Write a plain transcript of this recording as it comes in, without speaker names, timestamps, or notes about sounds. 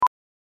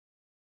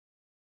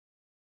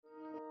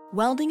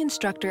Welding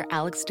instructor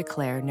Alex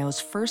DeClaire knows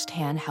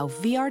firsthand how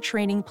VR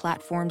training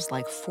platforms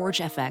like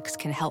ForgeFX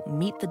can help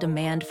meet the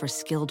demand for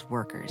skilled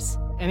workers.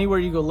 Anywhere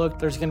you go look,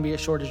 there's going to be a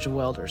shortage of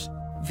welders.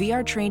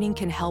 VR training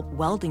can help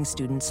welding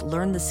students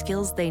learn the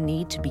skills they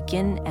need to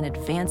begin and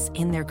advance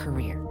in their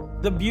career.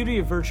 The beauty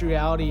of virtual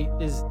reality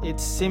is it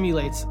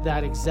simulates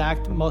that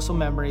exact muscle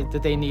memory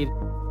that they need.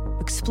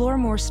 Explore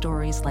more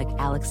stories like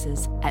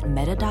Alex's at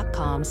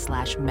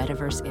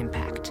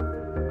meta.com/metaverseimpact.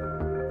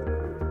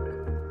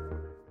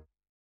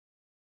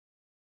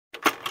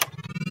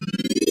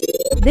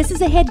 This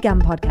is a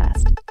HeadGum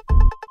podcast.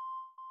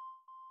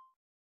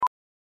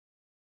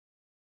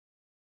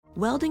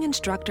 Welding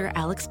instructor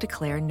Alex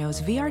DeClaire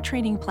knows VR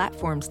training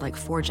platforms like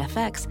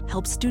ForgeFX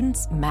help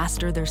students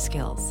master their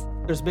skills.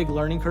 There's a big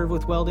learning curve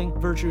with welding.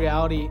 Virtual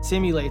reality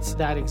simulates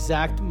that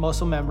exact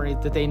muscle memory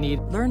that they need.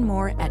 Learn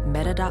more at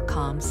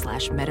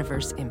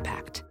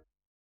meta.com/metaverseimpact.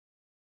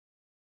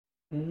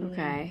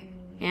 Okay,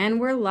 and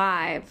we're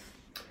live.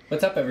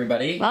 What's up,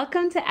 everybody?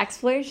 Welcome to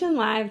Exploration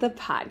Live, the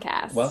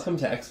podcast. Welcome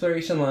to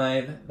Exploration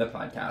Live, the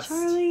podcast.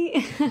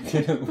 Charlie.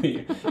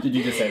 Did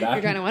you just say that?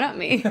 You're trying to one-up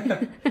me.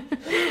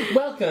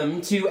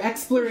 Welcome to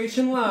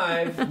Exploration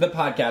Live, the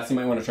podcast. You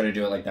might want to try to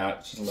do it like that.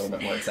 It's just a little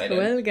bit more excited.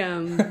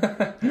 Welcome.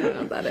 I don't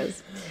know what that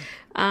is.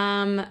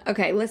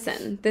 Okay,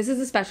 listen. This is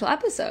a special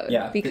episode.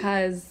 Yeah.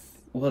 Because...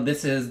 Well,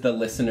 this is the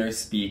Listeners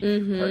Speak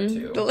Part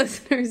 2. The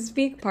Listeners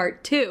Speak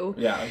Part 2.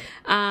 Yeah.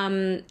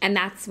 And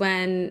that's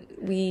when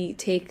we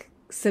take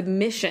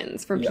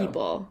submissions from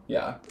people,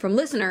 from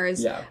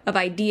listeners, of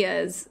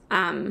ideas,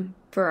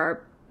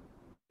 for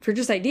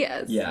just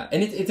ideas. Yeah,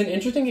 and it's an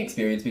interesting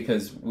experience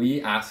because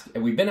we've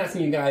been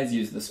asking you guys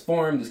use this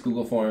form, this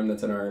Google form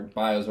that's in our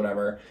bios,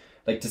 whatever,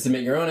 like to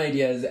submit your own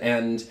ideas,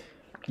 and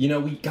you know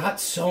we got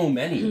so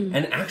many,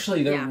 and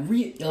actually they're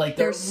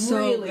they're so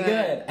really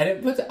good, and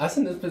it puts us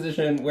in this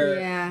position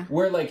where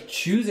we're like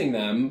choosing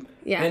them,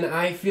 and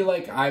I feel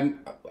like I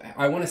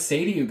want to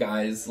say to you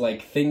guys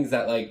like things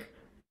that like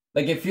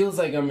it feels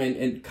like I'm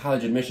in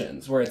college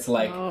admissions, where it's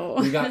like,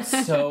 we got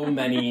so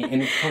many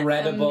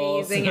incredible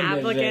amazing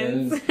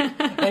submissions.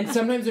 applicants. And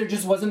sometimes there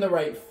just wasn't the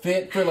right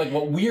fit for like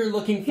what we're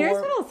looking for. Here's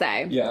what I'll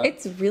say. Yeah.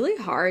 It's really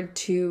hard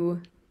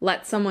to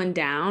let someone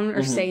down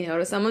or say no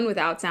to someone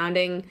without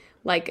sounding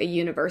like a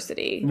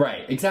university.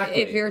 Right,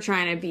 exactly. If you're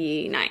trying to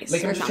be nice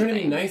like, I'm just trying to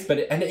be nice, but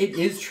it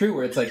is true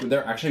where it's like,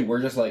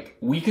 we're just like,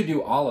 we could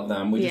do all of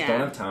them. We just don't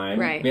have time.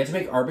 Right. We have to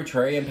make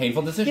arbitrary and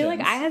painful decisions. I feel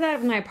like I had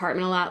that in my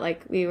apartment a lot.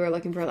 Like, we were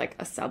looking for, like,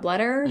 a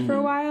subletter for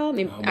a while. I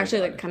mean,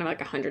 actually, like, kind of like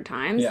 100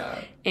 times. Yeah.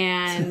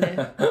 And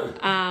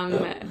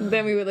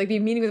then we would, like, be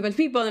meeting with a bunch of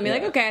people and then be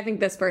like, okay, I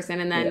think this person.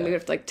 And then we would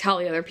have to, like, tell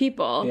the other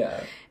people.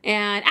 Yeah.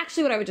 And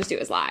actually what I would just do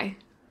is lie.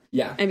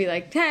 Yeah. And be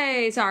like,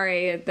 hey,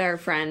 sorry, their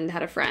friend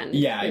had a friend.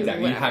 Yeah,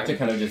 exactly. You have to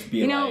kind of just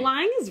be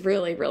lying is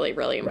really, really,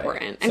 really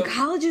important. Right. And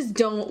colleges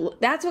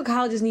that's what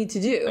colleges need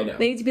to do. I know.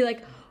 They need to be like,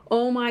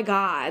 oh my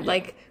God,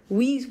 like,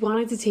 we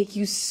wanted to take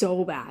you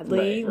so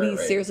badly. We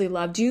seriously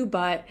loved you,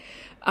 but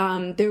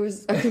there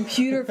was a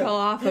computer fell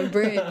off a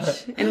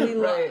bridge and we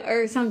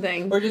or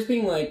something. Or just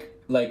being like,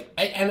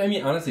 I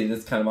mean, honestly, this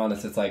is kind of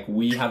honest. It's like,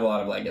 we have a lot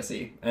of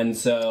legacy. And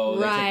so...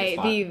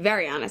 Right, be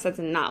very honest. That's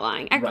not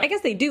lying. I guess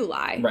they do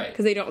lie. Right.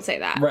 Because they don't say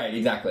that. Right,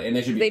 exactly. And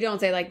they should be... They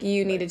don't say, like,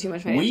 you needed too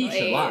much financial aid. We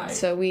should lie.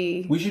 So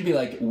we should be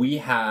like, we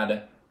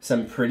had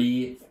some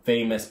pretty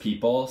famous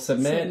people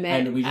submit.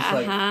 And we just,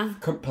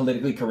 like,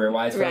 politically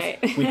career-wise for us,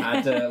 we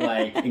had to,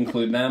 like,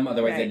 include them.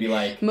 Otherwise, they'd be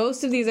like...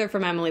 Most of these are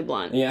from Emily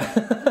Blunt. Yeah.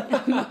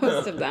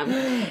 Most of them.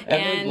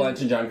 Emily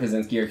Blunt and John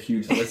Krasinski are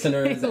huge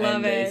listeners.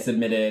 And they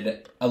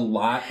submitted a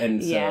lot.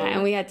 And so... Yeah,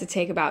 and we had to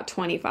take about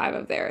 25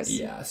 of theirs.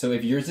 Yeah, so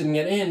if yours didn't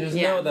get in, just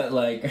know that,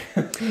 like...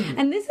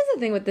 And this is the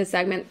thing with this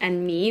segment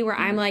and me, where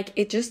I'm like,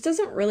 it just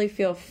doesn't really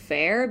feel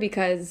fair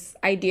because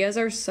ideas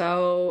are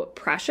so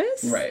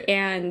precious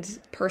and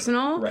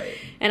personal. Right.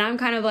 And I'm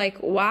kind of like,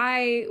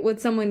 why would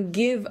someone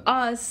give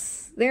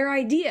us their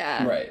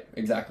idea? Right,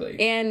 exactly.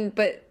 And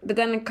but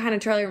then kind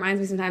of Charlie reminds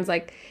me sometimes,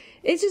 like,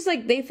 it's just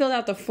like they filled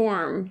out the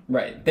form.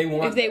 Right. They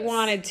want If they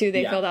wanted to,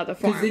 they filled out the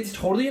form. Because it's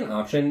totally an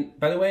option.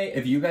 By the way,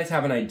 if you guys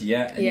have an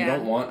idea and you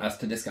don't want us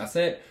to discuss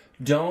it,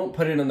 don't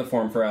put it in the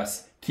form for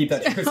us. Keep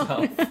that to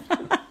yourself.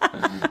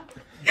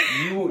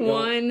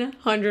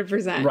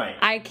 100%. Right.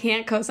 I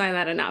can't co-sign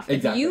that enough.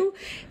 Exactly.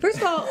 First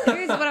of all,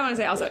 here's what I want to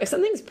say also. If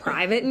something's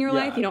private in your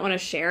life, you don't want to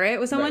share it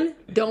with someone,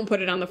 don't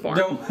put it on the form.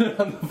 Don't put it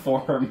on the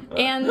form.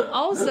 And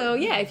also,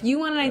 if you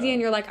want an idea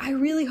and you're like, I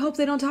really hope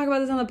they don't talk about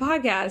this on the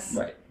podcast.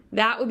 Right.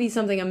 That would be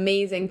something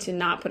amazing to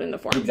not put in the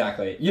form.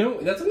 Exactly. You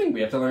know, that's something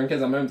we have to learn, because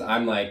sometimes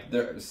I'm like,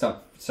 there's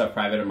stuff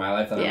private in my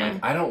life that I'm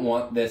like, I don't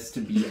want this to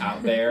be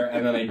out there,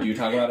 and then I do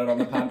talk about it on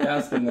the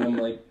podcast, and then I'm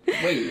like,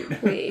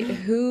 wait,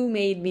 who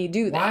made me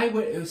do that? Why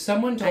would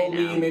someone told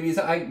me? Maybe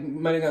I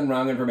might have gotten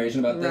wrong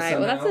information about this. Right.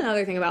 Somehow. Well, that's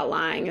another thing about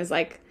lying is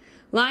like,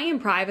 lying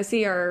and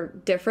privacy are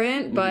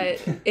different,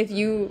 but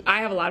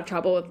I have a lot of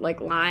trouble with like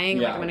lying.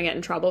 Like I'm going to get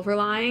in trouble for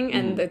lying,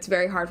 and it's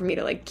very hard for me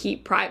to like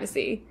keep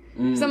privacy.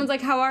 Someone's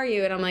like, how are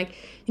you? And I'm like,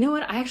 you know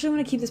what? I actually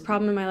want to keep this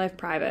problem in my life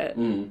private.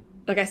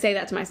 like I say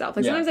that to myself.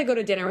 Like sometimes I go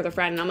to dinner with a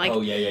friend and I'm like,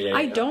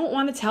 I don't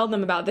want to tell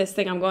them about this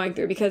thing I'm going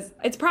through because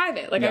it's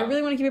private. Like I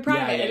really want to keep it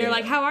private. And they're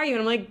like, how are you?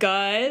 And I'm like,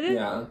 good.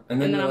 Yeah.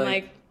 And then I'm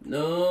like,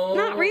 no.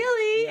 Not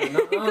really.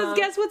 Because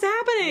guess what's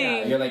happening?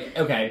 Yeah. You're like,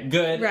 okay,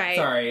 good. Right.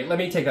 Sorry. Let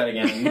me take that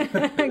again.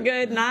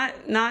 Good. Not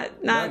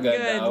good.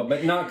 Though,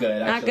 but not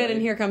good, actually. Not good,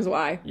 and here comes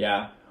why.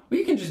 Yeah. Well,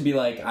 you can just be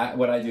like,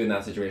 what I do in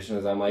that situation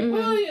is I'm like,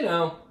 well, you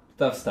know,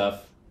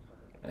 stuff.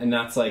 And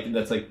that's like,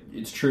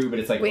 it's true, but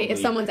it's like... Wait, if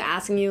someone's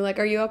asking you, like,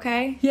 are you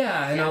okay?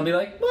 Yeah, and I'll be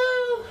like,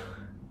 well,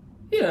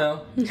 you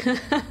know.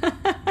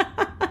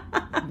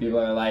 People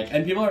are like,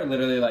 and people are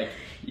literally like,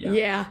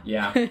 yeah,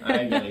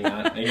 I'm getting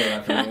that. I hear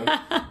that from you.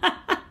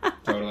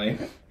 Totally.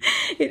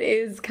 It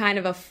is kind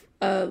of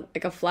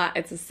a flat,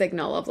 it's a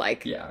signal of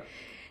like... Yeah.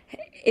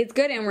 It's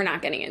good and we're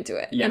not getting into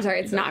it. Yeah, I'm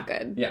sorry, it's not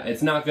good. Yeah,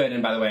 it's not good,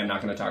 and by the way, I'm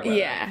not going to talk about it.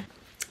 Yeah.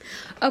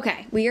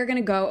 Okay, we are going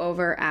to go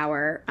over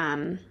our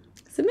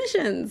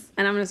submissions,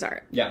 and I'm going to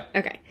start. Yeah.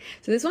 Okay,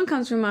 so this one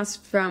comes from us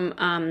from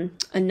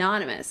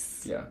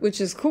Anonymous,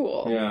 which is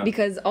cool. Yeah.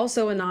 Because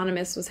also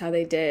Anonymous was how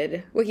they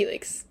did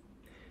WikiLeaks.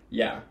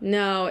 Yeah.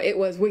 No, it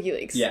was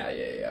WikiLeaks.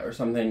 Yeah, or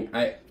something.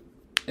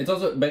 It's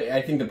also, but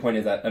I think the point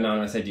is that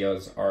anonymous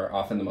ideas are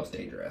often the most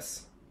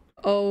dangerous.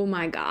 Oh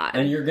my god.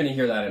 And you're going to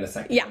hear that in a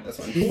second. Yeah. This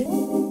one.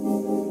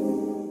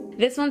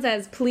 This one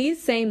says,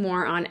 please say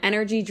more on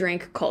energy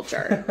drink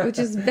culture, which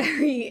is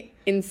very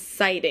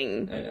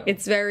inciting. I know.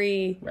 It's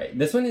very... Right.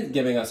 This one is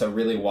giving us a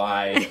really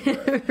wide...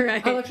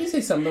 Right. I'll actually say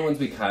some of the ones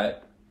we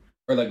cut,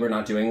 or like we're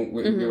not doing,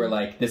 we were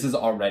like, this is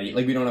already...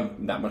 Like we don't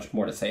have that much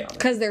more to say on it.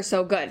 Because they're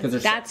so good.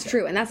 That's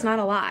true, and that's not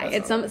a lie.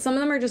 It's some of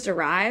them are just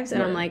arrives,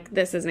 and I'm like,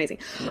 this is amazing.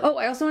 Yeah. Oh,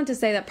 I also want to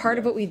say that part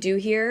of what we do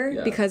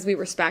here, because we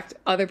respect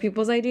other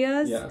people's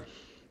ideas...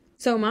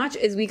 so much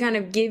is we kind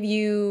of give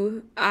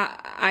you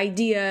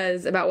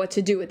ideas about what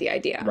to do with the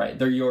idea. Right.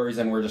 They're yours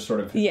and we're just sort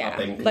of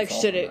helping. Like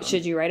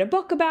should you write a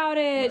book about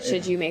it? Right.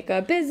 Should you make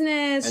a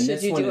business? And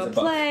should you do a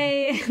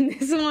play? And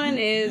this one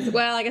is,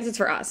 well, I guess it's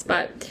for us.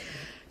 But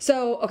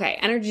so, okay,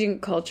 energy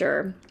and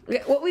culture.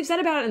 What we've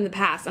said about it in the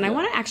past, and I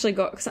want to actually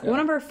go,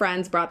 one of our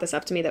friends brought this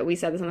up to me that we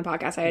said this on the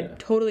podcast. I had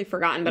totally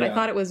forgotten, but I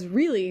thought it was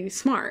really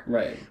smart.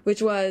 Right.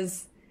 Which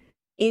was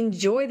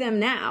enjoy them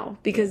now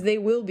because they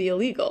will be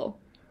illegal.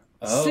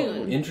 Oh,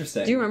 soon.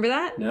 Interesting. Do you remember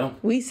that? No.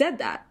 We said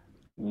that.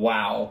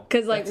 Wow.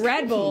 Because like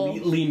Red Bull,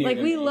 like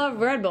we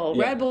love Red Bull.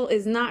 Yeah. Red Bull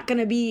is not going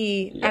to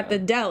be at the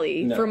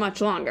deli for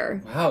much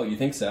longer. Wow, you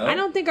think so? I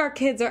don't think our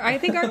kids are. I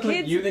think our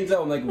kids. You think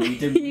so? I'm like, we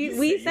did.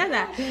 We said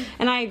that,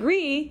 and I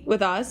agree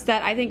with us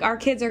that I think our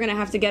kids are going to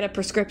have to get a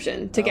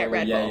prescription to get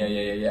Red Bull.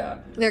 Yeah.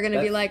 They're going to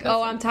be like,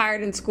 oh, I'm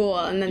tired in school,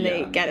 and then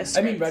they get a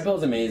script. I mean, Red Bull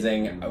is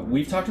amazing.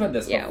 We've talked about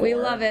this before. Yeah, we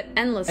love it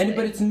endlessly.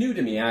 But it's new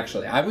to me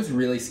actually. I was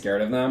really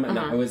scared of them, and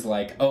I was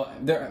like, oh,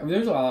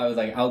 there's a while I was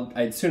like,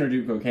 I'd sooner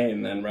do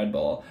cocaine than Red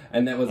Bull,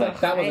 and that was like.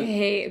 That wasn't... I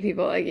hate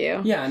people like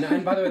you. Yeah, no,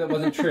 and by the way, that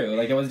wasn't true.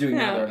 Like, I was doing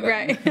neither of them.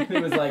 Right.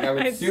 It was like, I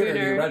would sooner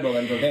do Red Bull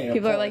than cocaine.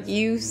 People are like,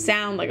 you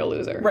sound like a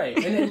loser. Right,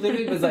 and it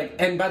literally was like,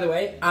 and by the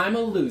way, I'm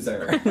a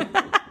loser.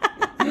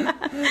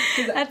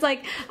 That's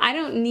like, I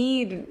don't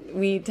need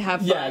weed to have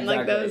fun. Yeah, exactly.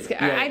 Like those,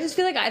 I just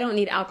feel like I don't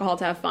need alcohol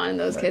to have fun.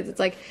 Those kids, it's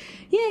like,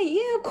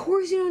 yeah, of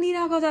course you don't need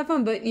alcohol to have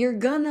fun, but you're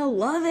gonna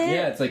love it.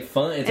 Yeah, it's like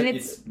fun.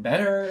 It's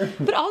better.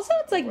 But also,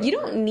 it's like you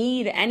don't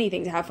need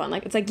anything to have fun.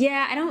 Like it's like,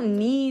 yeah, I don't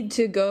need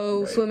to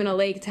go swim in a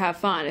lake to have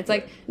fun. It's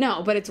like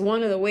no, but it's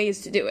one of the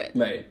ways to do it.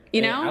 Right.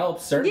 You know, it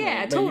helps certainly.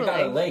 Yeah, but totally. You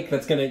got a lake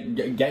that's gonna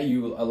get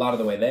you a lot of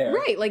the way there.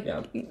 Right. Like,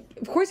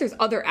 of course, there's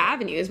other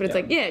avenues, but it's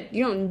like,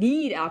 you don't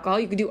need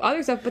alcohol. You could do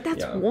other stuff, but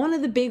that's one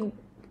of the big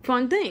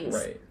fun things.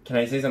 Right. Can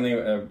I say something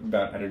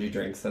about energy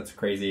drinks that's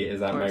crazy?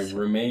 Is that my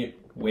roommate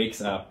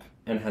wakes up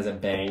and has a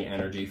Bang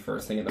energy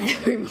first thing in the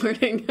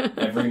morning.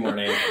 Every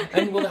morning.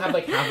 And we'll have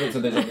like half of it, so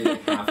there's always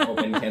like half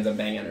open cans of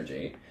Bang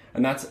energy.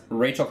 And that's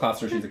Rachel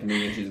Kloster. She's a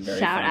comedian. She's very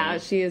Shout funny.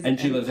 Out. She is and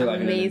she lives her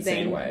life in an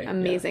insane way.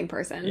 Amazing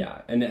person.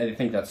 Yeah. And I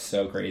think that's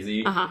so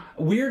crazy. Uh-huh.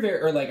 We're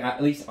very, or like,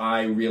 at least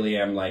I really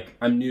am like,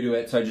 I'm new to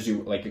it, so I just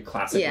do like a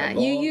classic Red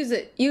Bull. You use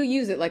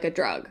it like a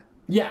drug.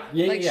 Yeah.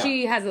 Like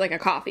she has it like a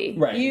coffee.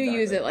 Right. You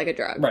use it like a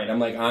drug. Right. I'm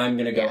like, I'm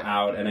going to go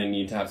out and I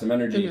need to have some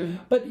energy.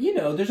 Mm-hmm. But,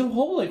 there's a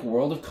whole like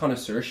world of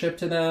connoisseurship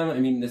to them. I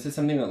mean, this is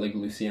something that like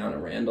Luciana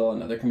Randall,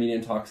 another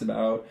comedian, talks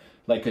about.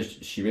 Like, because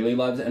she really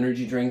loves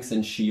energy drinks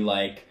and she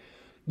like,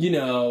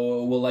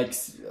 will like,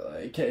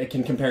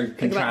 can compare and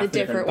contrast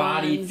different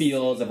body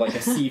feels of like a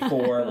C4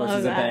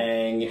 versus a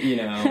Bang,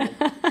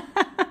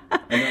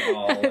 And they're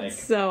all like...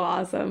 so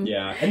awesome.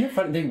 Yeah. And they're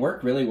fun. They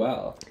work really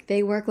well.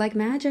 They work like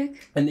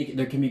magic. And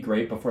they can be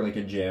great before like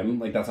a gym.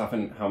 Like that's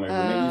often how my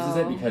roommate uses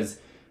it because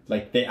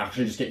like they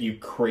actually just get you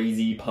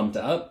crazy pumped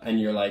up and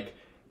you're like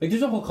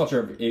there's a whole culture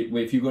of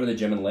if you go to the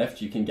gym and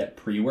lift, you can get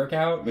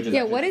pre-workout, which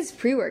is what is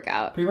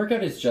pre-workout?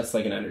 Pre-workout is just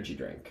like an energy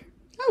drink.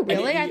 Oh,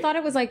 really? I thought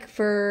it was, like,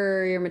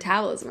 for your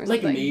metabolism or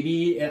something. Like,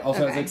 maybe. It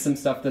also has, like, some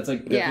stuff that's,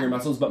 like, good for your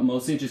muscles, but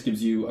mostly it just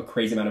gives you a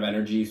crazy amount of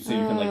energy so you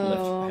can, like,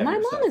 lift heavier My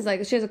mom stuff. is,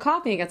 like, she has a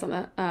coffee and gets on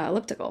the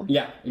elliptical.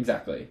 Yeah,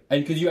 exactly.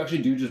 And because you actually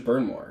do just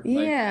burn more.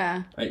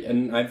 Yeah.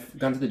 And I've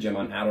gone to the gym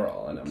on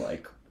Adderall, and I'm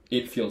like,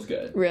 it feels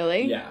good.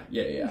 Really? Yeah.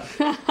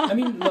 I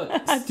mean,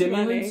 look,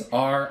 stimulants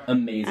are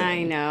amazing.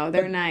 I know,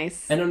 they're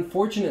nice. And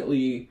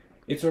unfortunately,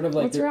 it's sort of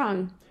like... What's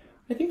wrong?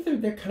 I think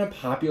they're kind of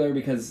popular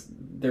because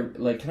they're,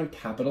 like, kind of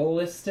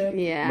capitalistic.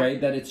 Yeah.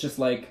 Right? That it's just,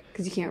 like...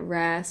 Because you can't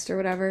rest or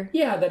whatever.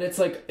 Yeah, that it's,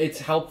 like,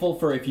 it's helpful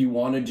for if you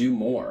want to do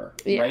more.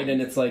 Yeah. Right?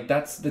 And it's, like,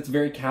 that's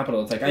very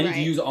capital. It's, like, I need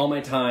to use all my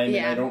time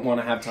and I don't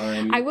want to have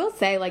time. I will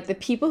say, like, the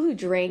people who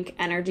drink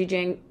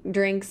energy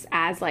drinks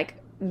as, like,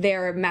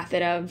 their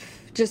method of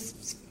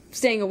just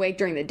staying awake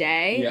during the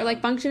day or,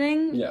 like,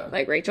 functioning,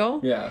 like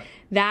Rachel. Yeah.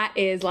 That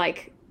is,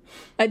 like...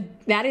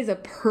 that is a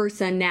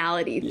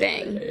personality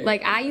thing.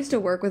 Like, I used to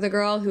work with a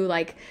girl who,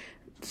 like,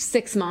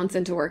 6 months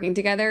into working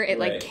together, it,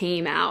 like,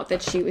 came out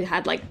that she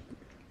had, like,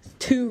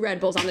 2 Red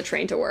Bulls on the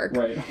train to work.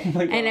 Right. Oh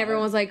my God. And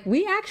everyone was like,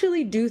 we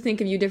actually do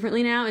think of you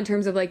differently now in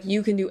terms of, like,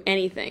 you can do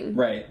anything.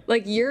 Right.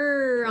 Like,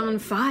 you're on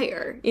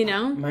fire, you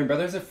know? My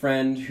brother's a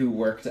friend who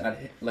worked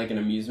at, like, an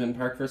amusement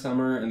park for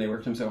summer, and they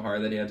worked him so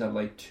hard that he had to have,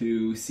 like,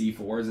 2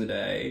 C4s a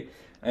day.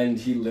 And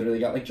he literally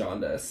got, like,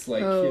 jaundice.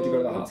 Like, he had to go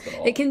to the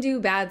hospital. It can do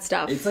bad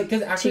stuff. It's like,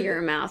 because actually... to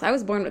your mouth. I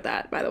was born with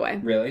that, by the way.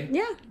 Really?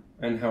 Yeah.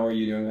 And how are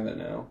you doing with it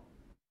now?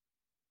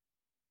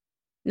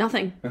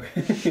 Nothing.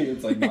 Okay.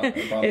 It's, like, not a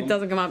problem? It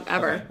doesn't come up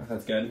ever. Okay,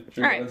 that's good.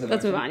 All right,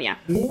 let's move on, yeah.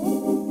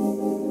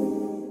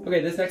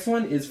 Okay, this next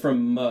one is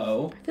from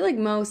Mo. I feel like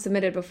Mo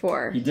submitted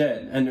before. He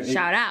did. And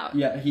shout out.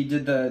 Yeah, he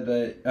did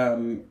the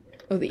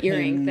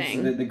earring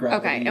thing. The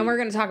gravity. Okay, and we're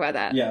going to talk about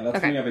that. Yeah, that's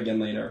coming up again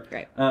later.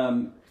 Great.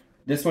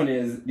 This one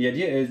is, the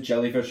idea is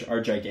jellyfish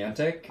are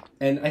gigantic.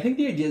 And I think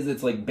the idea is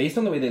it's like, based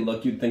on the way they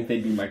look, you'd think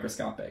they'd be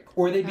microscopic.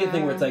 Or they'd be a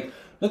thing where it's like,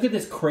 look at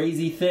this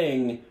crazy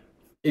thing.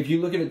 If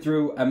you look at it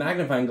through a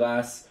magnifying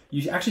glass,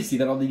 you actually see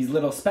that all these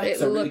little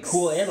specks are really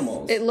cool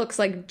animals. It looks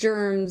like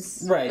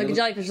germs. Right. Like a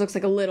jellyfish looks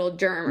like a little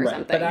germ or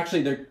something. But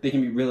actually, they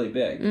can be really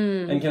big.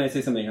 And can I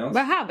say something else?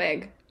 But how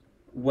big?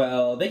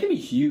 Well, they can be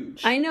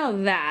huge. I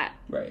know that.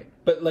 Right.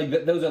 But,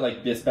 like, those are,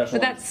 like, the special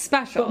But that's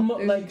special.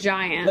 But, like,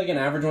 giant. Like, an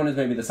average one is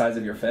maybe the size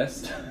of your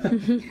fist.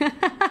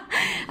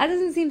 That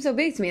doesn't seem so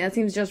big to me. That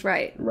seems just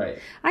right. Right.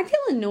 I feel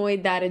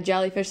annoyed that a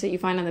jellyfish that you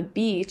find on the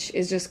beach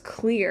is just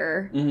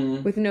clear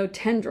with no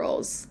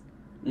tendrils.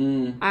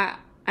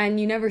 And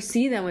you never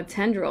see them with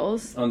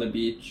tendrils. On the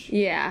beach?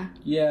 Yeah.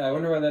 Yeah, I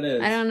wonder why that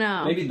is. I don't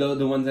know. Maybe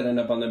the ones that end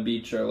up on the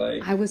beach are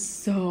like... I was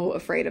so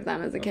afraid of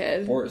them as a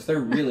kid. Of course,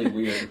 they're really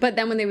weird. But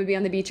then when they would be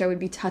on the beach, I would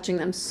be touching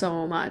them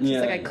so much. Yeah.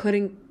 It's like I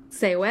couldn't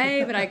stay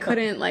away, but I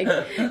couldn't, like,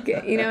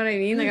 you know what I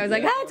mean? Like, I was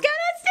like, it's gonna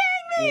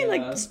sting me! Yeah.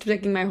 Like,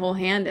 sticking my whole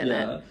hand in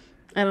it.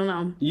 I don't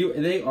know.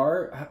 They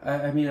are...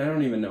 I mean, I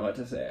don't even know what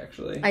to say,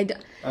 actually. I'm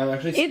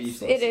actually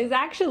speechless. It is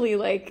actually,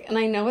 like... And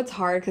I know it's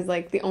hard, because,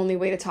 like, the only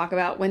way to talk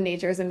about when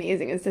nature is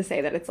amazing is to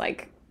say that it's,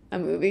 like, a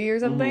movie or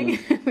something,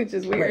 which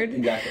is weird. Right,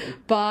 exactly.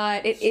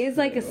 But it is,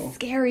 like, a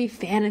scary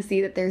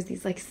fantasy that there's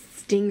these, like,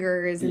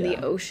 stingers in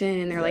the ocean,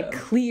 and they're, like,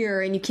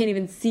 clear, and you can't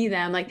even see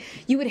them. Like,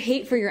 you would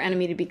hate for your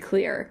enemy to be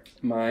clear.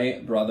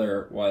 My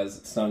brother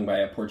was stung by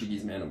a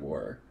Portuguese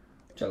man-of-war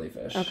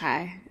jellyfish.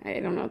 Okay. I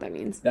don't know what that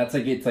means. That's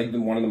like, it's like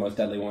one of the most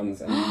deadly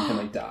ones, and you can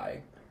like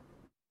die.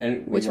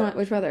 And which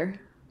brother?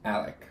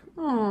 Alec.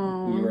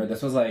 Oh.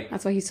 This was like...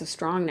 That's why he's so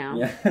strong now.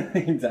 Yeah,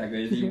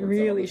 exactly. He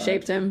really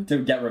shaped him. To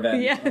get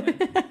revenge. Yeah.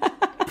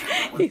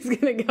 He's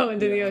gonna go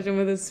into the ocean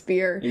with a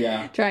spear.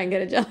 Yeah. Try and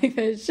get a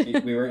jellyfish.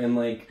 we were on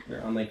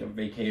like a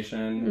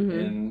vacation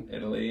in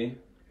Italy.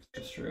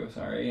 It's true,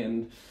 sorry.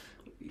 And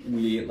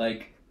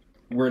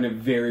we're in a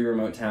very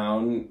remote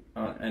town,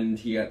 and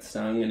he got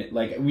stung,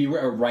 and we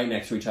were right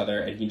next to each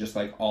other, and he just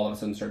like all of a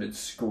sudden started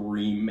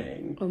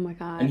screaming. Oh my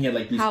God. And he had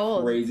like these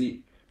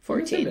crazy...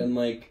 14? And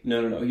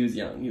no, he was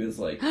young. He was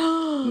like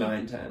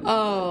 9, 10.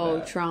 Oh,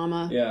 like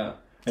trauma. Yeah.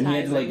 And he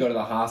had to like go to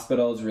the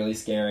hospital. It was really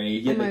scary.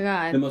 He had,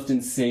 God. The most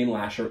insane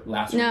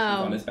lacerations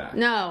on his back.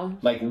 No.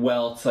 Like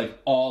welts, like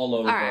all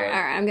over. All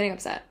right. I'm getting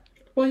upset.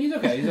 Well, he's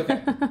okay.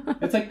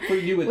 It's like for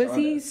you with Was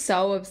he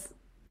so upset?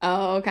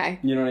 Oh, okay.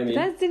 You know what I mean?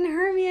 That didn't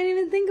hurt me. I didn't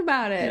even think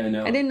about it. Yeah, I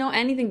know. I didn't know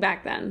anything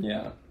back then.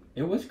 Yeah.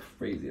 It was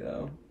crazy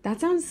though.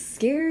 That sounds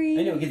scary.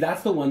 I know, because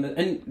that's the one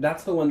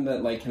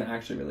that like can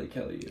actually really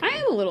kill you. I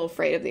am a little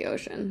afraid of the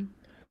ocean.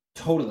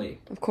 Totally.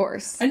 Of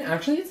course. And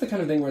actually, it's the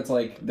kind of thing where it's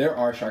like, there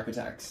are shark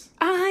attacks.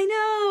 I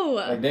know!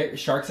 Like,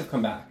 sharks have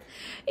come back.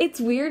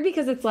 It's weird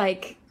because it's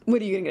like,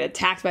 what, are you going to get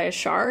attacked by a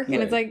shark? Right.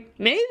 And it's like,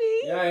 maybe.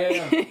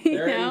 Yeah.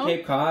 They're in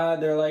Cape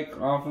Cod. They're like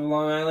off of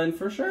Long Island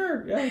for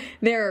sure. Yeah.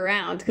 They're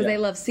around because they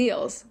love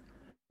seals.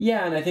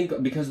 Yeah, and I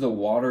think because the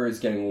water is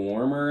getting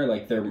warmer,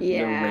 like their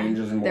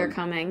ranges are more... They're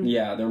coming.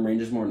 Yeah, their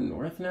range is more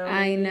north now.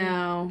 I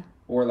know.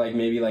 Or like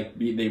maybe like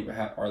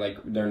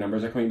their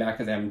numbers are coming back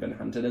because they haven't been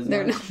hunted as much.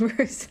 Their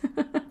numbers.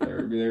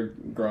 they're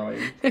growing.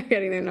 They're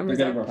getting their numbers.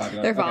 They're getting more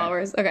popular. Their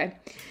followers. Okay.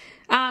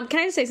 Can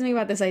I just say something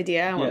about this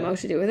idea and what Mo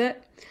should do with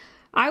it?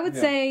 I would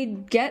say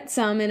get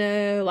some in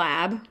a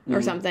lab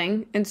or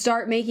something and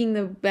start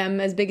making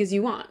them as big as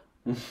you want.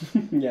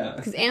 Yeah.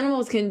 Because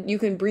animals you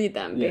can breed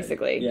them,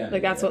 basically. Yeah,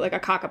 like, that's what, like, a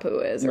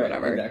cockapoo is, or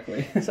whatever.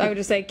 Exactly. So I would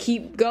just say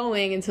keep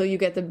going until you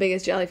get the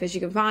biggest jellyfish you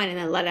can find, and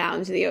then let it out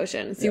into the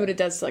ocean and see what it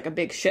does to, like, a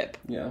big ship.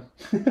 Yeah.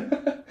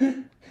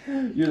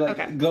 You're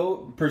like,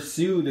 go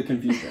pursue the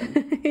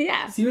confusion.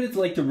 Yeah. See what it's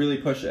like to really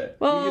push it.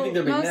 Well, you think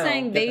they're big Mo's now,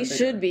 saying they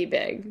should be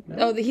big.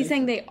 No, he's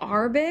saying they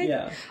are big?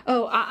 Yeah.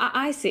 Oh,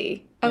 I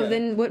see. Oh,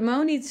 then what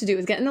Mo needs to do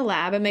is get in the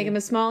lab and make them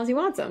as small as he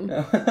wants them.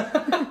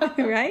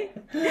 Right?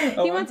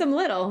 He wants them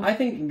little. I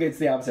think it's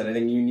the opposite. I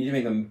think you need to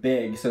make them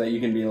big so that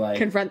you can be like...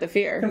 Confront the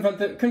fear.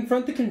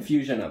 Confront the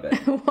confusion of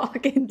it.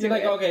 Walk into You're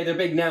like, it. okay, they're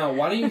big now.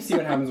 Why don't you see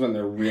what happens when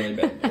they're really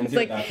big? And It's see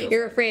what like, that feels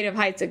you're afraid of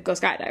heights, go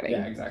skydiving.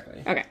 Yeah,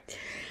 exactly. Okay.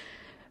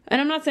 And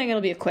I'm not saying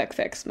it'll be a quick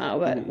fix, Mo,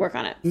 but work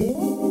on it.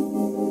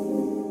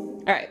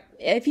 All right.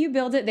 If you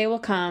build it, they will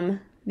come.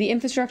 The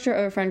infrastructure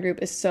of a friend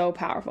group is so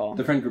powerful.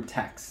 The friend group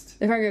text.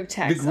 The friend group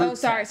text. The group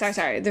sorry.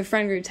 text. The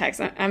friend group text.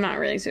 I'm not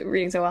really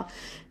reading so well.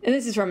 And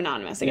this is from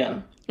Anonymous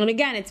again. Yeah. And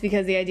again, it's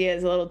because the idea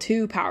is a little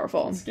too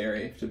powerful. It's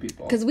scary to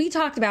people. Because we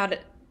talked about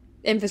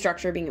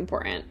infrastructure being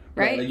important,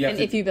 right? Like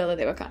if you build it,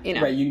 they will come,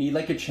 Right, you need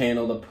like a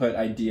channel to put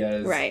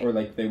ideas, right, or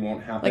like they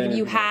won't happen. Like if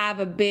you have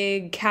a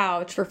big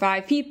couch for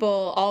 5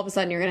 people, all of a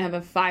sudden you're going to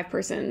have a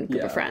 5-person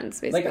group of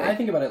friends, basically. Like I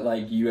think about it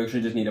like you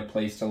actually just need a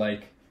place to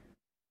like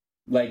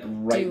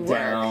write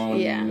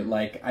down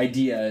like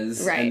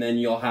ideas, and then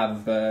you'll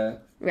have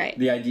the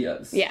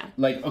ideas. Yeah.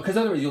 Like, because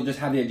otherwise you'll just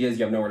have the ideas,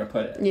 you have nowhere to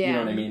put it. Yeah. You know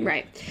what I mean?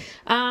 Right.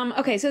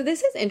 Okay, so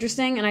this is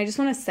interesting, and I just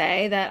want to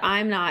say that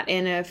I'm not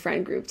in a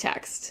friend group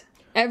text.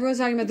 Everyone's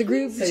talking about the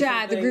group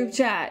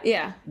chat,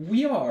 yeah.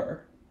 We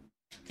are.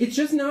 It's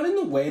just not in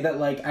the way that,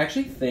 like, I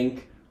actually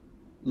think,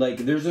 like,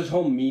 there's this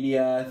whole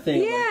media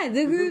thing. Yeah, like,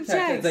 the group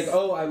text. It's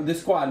like, the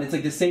squad, and it's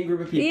like the same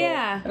group of people.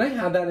 Yeah. And I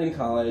had that in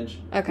college.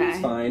 Okay. It's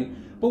fine.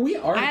 But we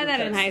are. I had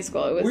that in high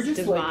school. It was just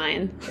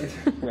divine.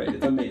 Right,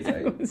 it's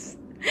amazing. It was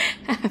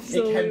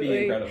absolutely. It can be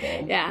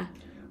incredible. Yeah.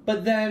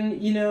 But then,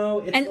 you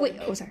know, it's and like,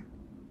 wait, sorry.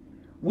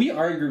 We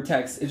are in group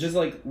text. It's just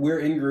like we're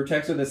in group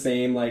text with the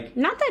same like.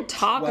 Not that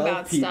talk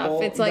about people.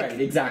 Stuff. It's like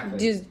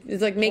exactly.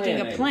 It's like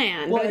making a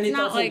plan. Well, but and it's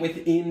not also like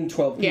within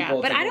 12 people. Yeah,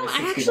 but I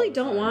actually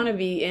don't want to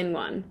be in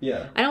one.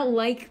 Yeah. I don't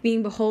like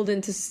being beholden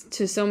to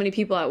so many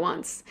people at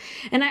once.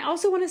 And I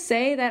also want to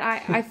say that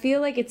I feel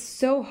like it's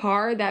so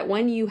hard that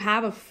when you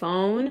have a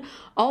phone,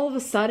 all of a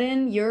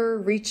sudden you're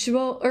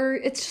reachable, or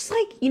it's just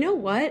like, you know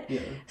what?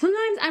 Yeah.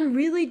 Sometimes I'm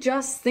really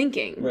just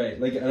thinking.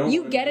 Right. Like I don't.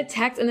 You get a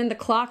text and then the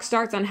clock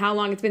starts on how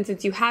long it's been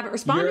since you haven't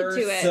responded to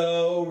it. You're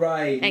so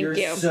right. Thank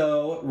you. You're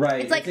so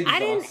right. It's like I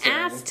didn't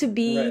ask to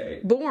be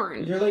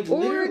born like,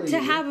 or to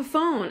have a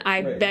phone.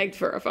 I begged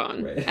for a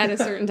phone at a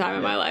certain time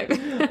in my life.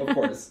 Of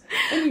course.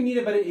 And you need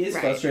it, but it is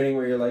frustrating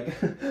where you're like,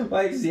 well,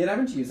 I see it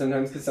happen to you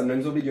sometimes, because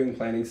sometimes we'll be doing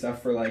planning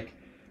stuff for like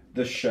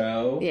the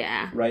show.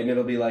 Yeah. Right? And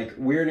it'll be like,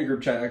 we're in a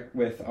group chat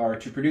with our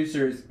 2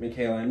 producers,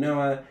 Michaela and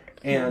Noah,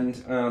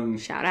 and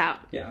shout out.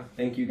 Yeah,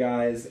 thank you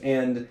guys.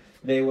 And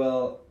they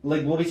will,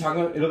 like, we'll be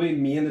talking about, it'll be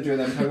me and the 2 of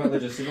them talking about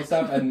logistical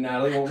stuff, and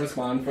Natalie won't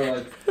respond for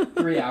like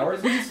 3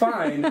 hours, which is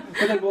fine.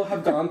 But then we'll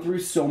have gone through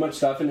so much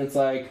stuff, and it's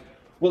like,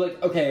 well,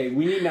 like, okay,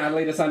 we need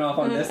Natalie to sign off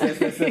on this, and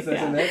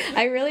this.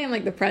 I really am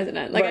like the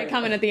president. Like, I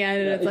come in at the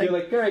end, and it's like... You're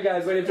like, all right,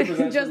 guys, waiting to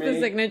present just for me. the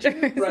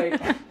signatures.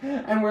 Right.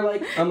 And we're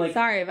like, I'm like...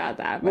 Sorry about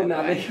that, Well,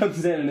 Natalie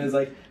comes in and is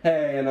like,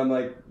 hey, and I'm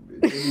like,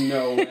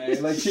 no way.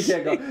 Like, she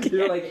can't go.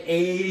 There are like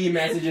 80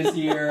 messages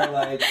here,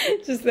 like...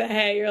 Just the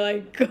hey, you're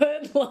like,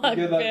 good luck,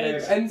 bitch.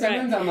 Babe. And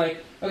sometimes I'm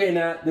like, okay,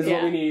 Nat, this is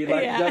what we need.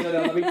 Like,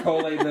 let me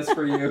collate this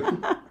for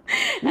you.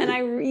 And I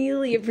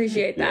really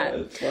appreciate that. Yeah,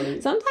 it's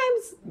funny.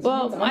 Sometimes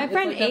my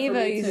friend like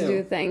Ava used to do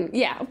a thing.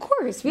 Yeah, of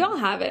course. We all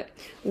have it.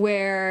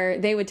 Where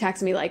they would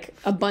text me like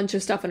a bunch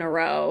of stuff in a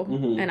row.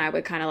 Mm-hmm. And I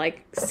would kind of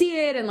like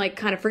see it and like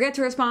kind of forget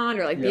to respond,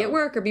 or like be at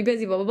work or be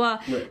busy, blah, blah,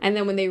 blah. Right. And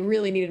then when they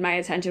really needed my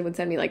attention, would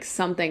send me like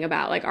something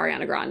about like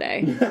Ariana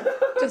Grande.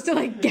 Just to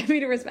like get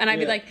me to respond. And I'd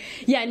be like,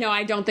 yeah, no,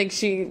 I don't think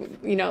she,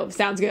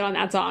 sounds good on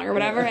that song or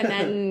whatever. And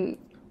then...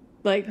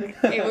 Like,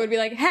 it would be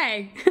like,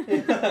 hey.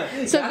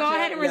 So go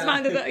ahead and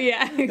respond to the...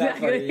 Yeah,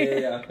 exactly.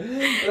 Yeah.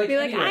 Like, be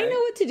like, anyway. I know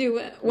what to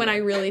do when I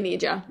really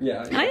need you.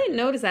 Yeah. And I didn't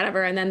notice that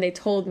ever, and then they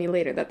told me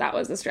later that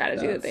was the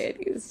strategy that they had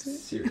used.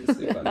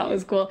 Seriously funny. That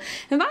was cool.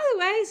 And by the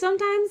way,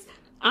 sometimes...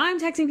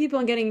 I'm texting people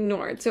and getting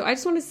ignored. So I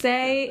just want to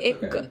say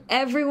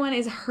everyone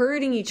is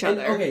hurting each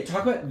other. And,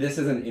 talk about this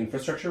as an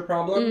infrastructure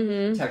problem.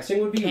 Mm-hmm.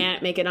 Texting would be...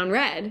 Can't make it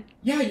unread.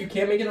 Yeah, you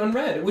can't make it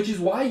unread, which is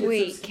why it's...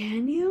 Wait,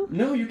 can you?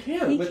 No, you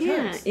can't with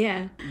text.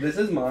 Yeah. This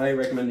is my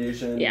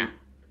recommendation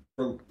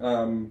for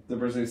the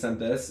person who sent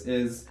this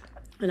is...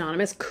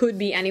 Anonymous. Could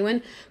be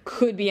anyone.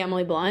 Could be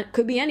Emily Blunt.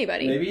 Could be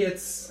anybody. Maybe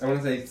it's... I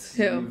want to say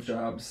Steve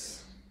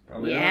Jobs.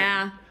 Probably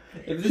not.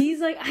 He's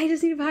like, I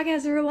just need a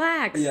podcast to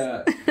relax.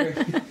 Yeah.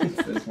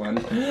 It's this one.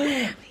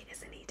 Wait,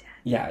 isn't he dead?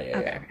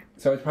 Yeah.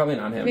 So it's probably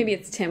not him. Maybe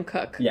it's Tim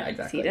Cook. Yeah,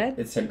 exactly. Is he dead?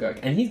 It's Tim Cook.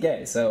 And he's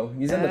gay, so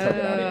he's in the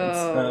target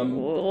audience.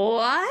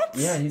 What?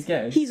 Yeah, he's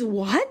gay. He's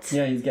what?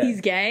 Yeah, he's gay. He's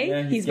gay?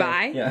 Yeah, he's gay.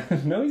 bi? Yeah.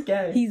 No, he's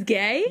gay. He's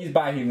gay? He's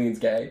bi, he leans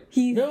gay.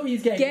 He's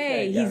gay.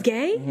 Gay. He's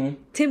gay? Mm-hmm.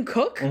 Tim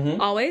Cook?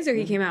 Always? Or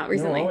he came out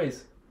recently? No,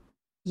 always.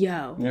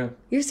 Yo. Yeah.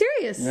 You're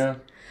serious? Yeah.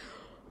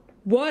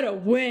 What a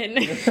win.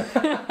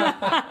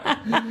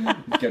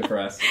 Good for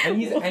us.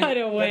 And what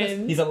a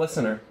win. He's a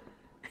listener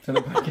to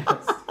the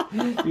podcast.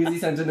 Because he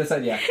sent in this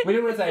idea. We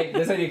didn't want to say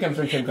this idea comes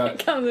from Tim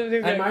Cook.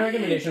 And my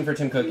recommendation for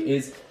Tim Cook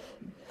is,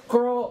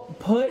 girl,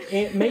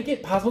 make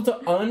it possible to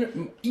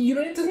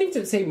it doesn't need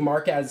to say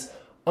mark as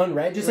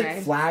unread, just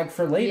like flag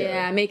for later.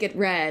 Yeah, make it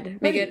red.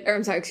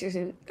 Excuse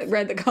me,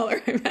 red the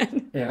color I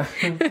meant. Yeah.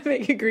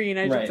 Make it green,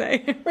 I should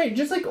say. Right,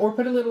 just like, or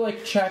put a little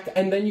like check,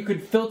 and then you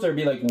could filter,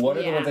 be like, what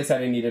are the ones I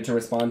said I needed to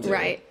respond to?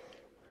 Right.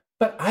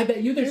 But I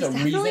bet you there's a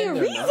reason. Definitely a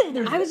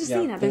reason. I was just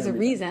saying that. There's a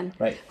reason.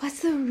 Right. What's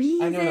the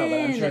reason? I don't know, but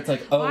I'm sure it's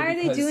like, why are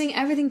they doing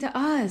everything to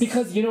us?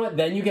 Because you know what?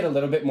 Then you get a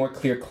little bit more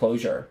clear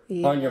closure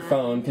on your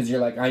phone, because you're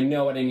like, I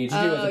know what I need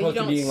to do, as opposed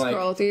to being like... you don't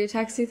scroll through your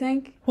text, you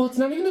think? Well, it's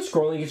not even the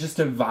scrolling. It's just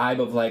a vibe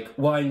of like,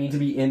 well, I need to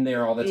be in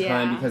there all the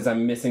time because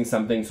I'm missing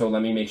something, so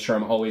let me make sure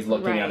I'm always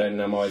looking at it and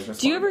I'm always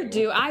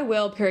responding. I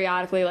will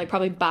periodically, like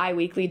probably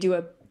bi-weekly,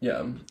 do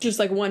just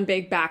like one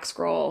big back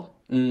scroll.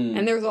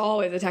 And there's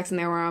always a text in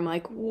there where I'm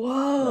like,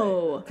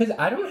 whoa. Because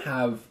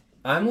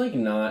I'm like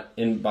not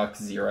in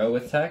box 0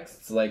 with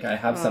texts. Like I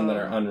have some that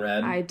are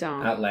unread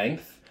at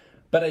length.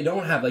 But I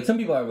don't have, like, some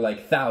people have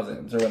like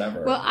thousands or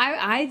whatever. Well,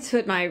 I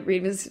put my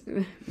read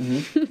You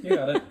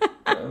got it.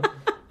 Yeah.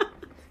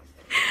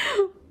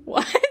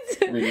 What?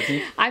 Read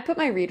receipts? I put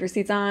my read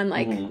receipts on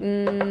like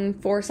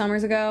 4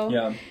 summers ago.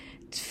 Yeah.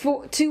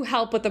 To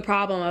help with the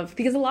problem of,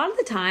 because a lot of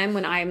the time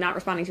when I am not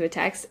responding to a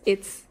text,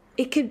 it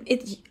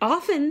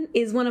often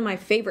is one of my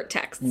favorite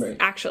texts,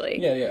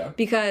 actually. Yeah.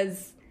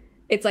 Because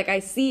it's like I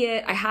see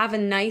it, I have a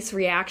nice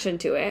reaction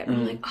to it, and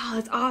I'm like, oh,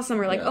 that's awesome,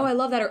 or like, oh, I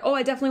love that, or oh,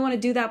 I definitely want to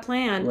do that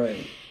plan.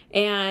 Right.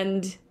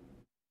 And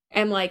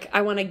like,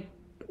 I want to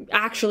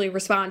actually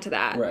respond to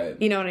that. Right.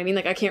 You know what I mean?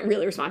 Like, I can't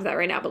really respond to that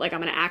right now, but like, I'm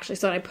going to actually,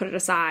 so I put it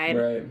aside.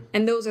 Right.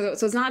 And those are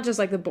so it's not just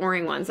like the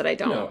boring ones that I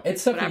don't. No,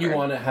 it's stuff that you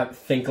want to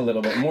think a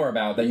little bit more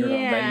about that you're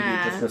not ready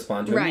to just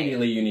respond to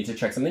immediately. You need to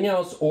check something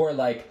else, or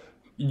like,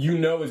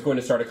 is going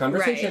to start a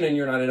conversation and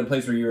you're not in a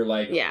place where you're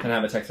like, can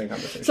have a texting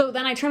conversation. So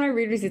then I turn my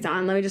read receipts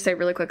on, let me just say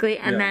really quickly,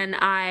 and then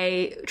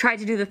I try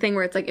to do the thing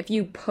where it's like, if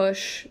you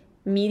push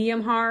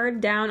medium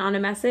hard down on a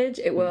message,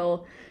 it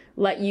will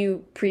let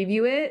you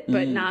preview it,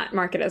 but not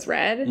mark it as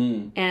read.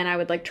 And I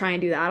would like try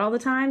and do that all the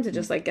time to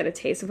just like get a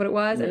taste of what it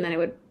was, and then it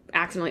would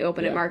accidentally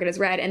open it, mark it as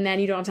read, and then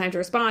you don't have time to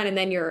respond, and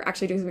then you're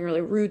actually doing something really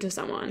rude to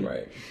someone.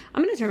 Right.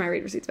 I'm going to turn my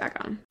read receipts back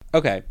on.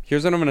 Okay,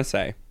 here's what I'm going to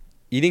say.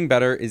 Eating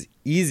better is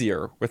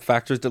easier with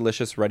Factor's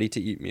delicious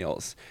ready-to-eat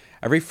meals.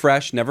 Every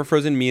fresh,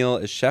 never-frozen meal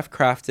is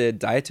chef-crafted,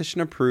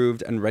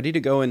 dietitian-approved, and ready to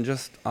go in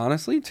just,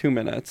 honestly, 2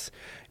 minutes.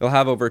 You'll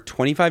have over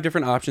 25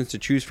 different options to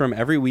choose from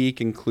every week,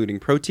 including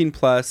Protein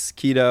Plus,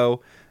 Keto,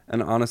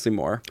 and honestly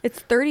more. It's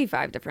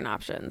 35 different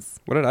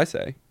options. What did I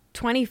say?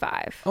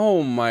 25.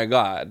 Oh, my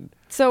God.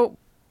 So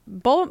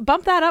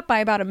bump that up by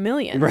about 1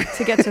 million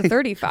to get to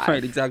 35.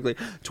 Right, exactly.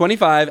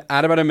 25,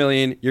 add about 1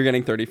 million, you're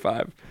getting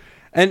 35.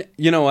 And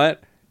you know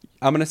what?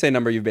 I'm going to say a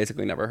number you've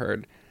basically never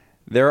heard.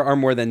 There are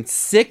more than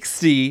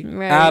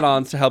 60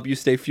 add-ons to help you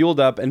stay fueled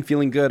up and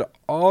feeling good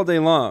all day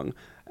long.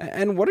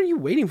 And what are you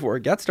waiting for?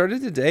 Get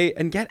started today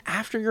and get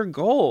after your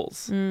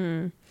goals.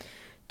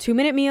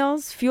 2-minute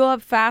meals, fuel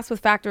up fast with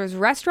Factor's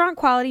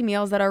restaurant-quality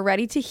meals that are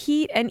ready to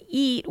heat and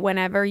eat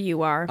whenever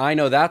you are. I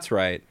know that's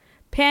right.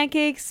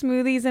 Pancakes,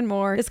 smoothies, and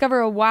more. Discover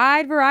a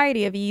wide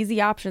variety of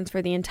easy options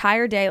for the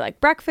entire day, like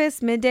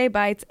breakfast, midday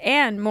bites,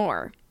 and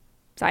more.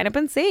 Sign up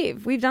and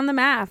save. We've done the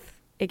math.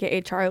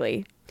 AKA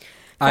Charlie.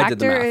 I did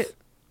the math.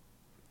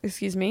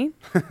 Excuse me.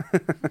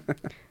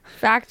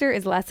 Factor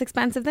is less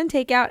expensive than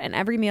takeout, and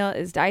every meal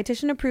is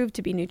dietitian approved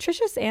to be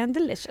nutritious and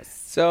delicious.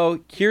 So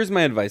here's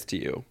my advice to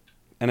you,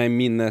 and I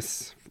mean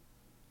this.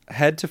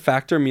 Head to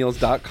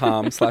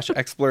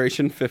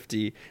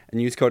factormeals.com/exploration50 and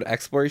use code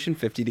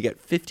exploration50 to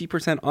get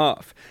 50%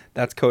 off.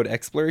 That's code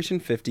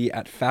exploration50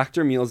 at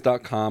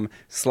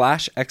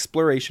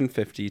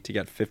factormeals.com/exploration50 to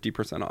get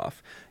 50%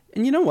 off.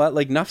 And you know what?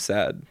 Like, enough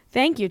said.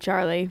 Thank you,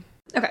 Charlie.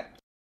 Okay.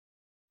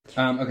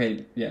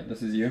 Okay, yeah,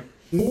 this is you.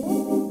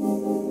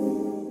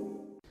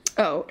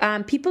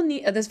 People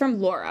need... this is from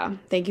Laura.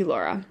 Thank you,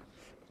 Laura.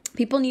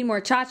 People need more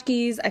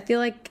tchotchkes. I feel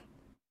like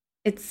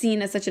it's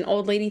seen as such an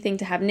old lady thing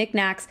to have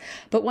knickknacks,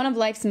 but one of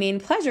life's main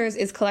pleasures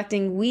is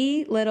collecting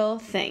wee little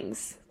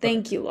things.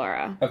 Thank you,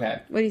 Laura. Okay.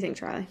 What do you think,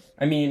 Charlie?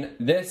 I mean,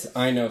 this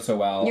I know so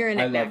well. You're a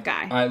knickknack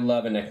guy. I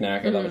love a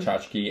knickknack. I love a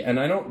tchotchke.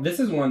 And this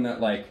is one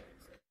that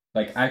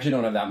I actually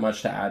don't have that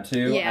much to add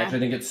to. Yeah. I actually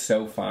think it's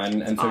so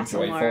fun and so awesome,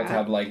 joyful Laura. To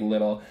have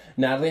little...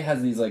 Natalie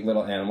has these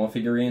little animal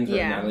figurines.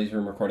 We're in Natalie's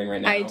room recording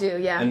right now. I do,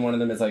 yeah. And one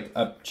of them is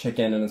a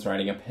chicken and it's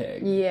riding a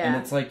pig. Yeah.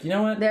 And it's you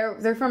know what?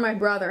 They're from my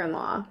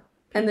brother-in-law.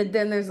 And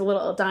then there's a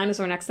little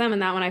dinosaur next to them,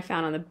 and that one I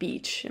found on the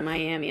beach in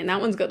Miami, and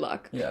that one's good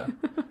luck. Yeah.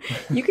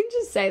 You can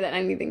just say that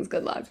anything's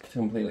good luck.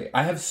 Completely.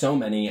 I have so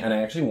many, and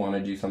I actually want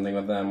to do something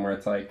with them where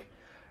it's like...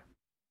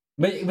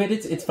 But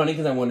it's funny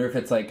because I wonder if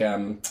it's like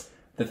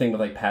the thing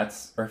with like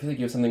pets, or I feel like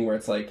you have something where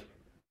it's like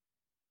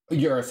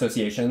your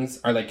associations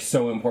are like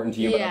so important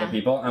to you but other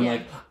people. I'm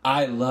like,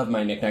 I love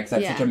my knickknacks. I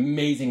have such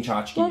amazing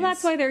tchotchkes. Well,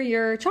 that's why they're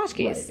your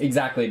tchotchkes. Right,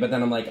 exactly. But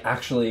then I'm like,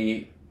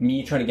 actually,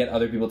 me trying to get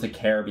other people to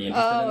care, be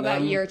interested in them.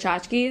 About your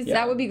tchotchkes? Yeah.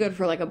 That would be good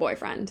for like a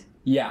boyfriend.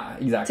 Yeah,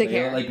 exactly. To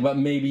care. Like, but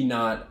maybe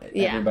not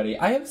everybody.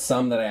 I have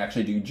some that I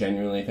actually do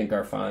genuinely think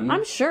are fun.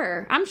 I'm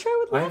sure I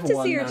would love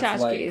to see your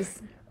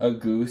tchotchkes. Like a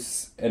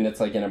goose, and it's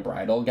like in a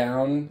bridal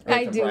gown.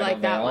 I do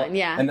like that one,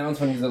 yeah. And that one's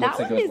funny because it looks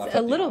like it was left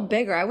a little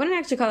bigger. I wouldn't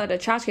actually call that a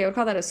tchotchke. I would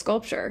call that a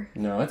sculpture.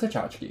 No, it's a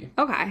tchotchke.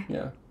 Okay.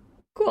 Yeah.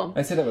 Cool.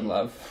 I say that with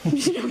love.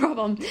 No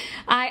problem.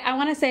 I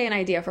want to say an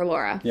idea for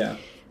Laura. Yeah.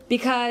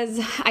 Because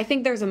I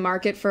think there's a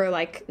market for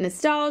like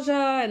nostalgia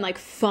and like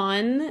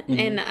fun,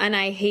 and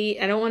I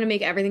don't want to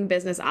make everything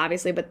business,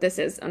 obviously, but this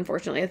is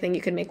unfortunately a thing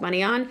you can make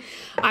money on.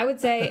 I would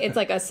say it's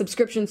like a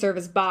subscription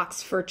service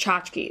box for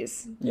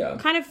tchotchkes. Yeah.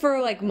 Kind of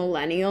for like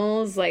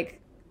millennials,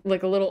 like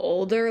a little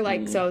older,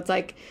 like so it's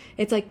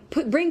like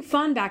bring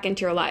fun back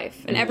into your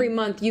life, and every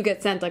month you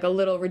get sent like a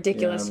little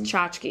ridiculous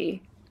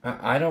tchotchke.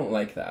 I don't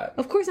like that.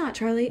 Of course not,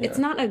 Charlie. Yeah. It's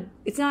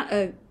not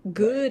a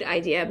good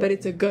idea, but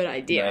it's a good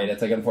idea. Right.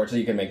 It's like,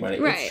 unfortunately, you can make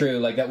money. Right. It's true.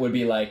 Like, that would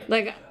be like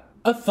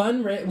a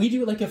fun... We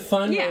do like a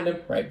fun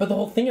random... Right. But the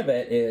whole thing of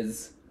it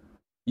is...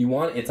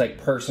 It's like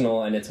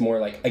personal, and it's more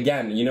like,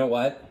 again, you know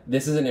what?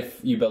 This isn't if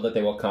you build it,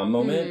 they will come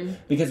moment.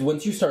 Because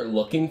once you start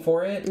looking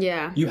for it,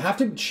 you have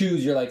to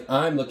choose. You're like,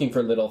 I'm looking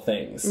for little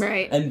things.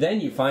 Right. And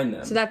then you find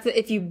them. So that's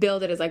if you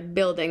build it as like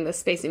building the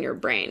space in your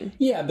brain.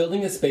 Yeah,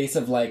 building a space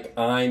of like,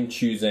 I'm a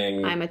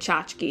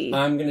tchotchke.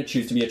 I'm going to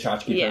choose to be a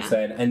tchotchke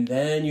person. And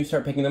then you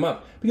start picking them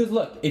up. Because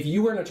look, if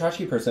you were a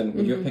tchotchke person,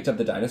 would you have picked up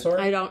the dinosaur?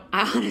 I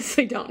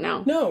honestly don't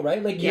know. No,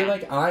 right? Like, you're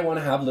like, I want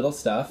to have little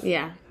stuff.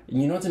 Yeah. And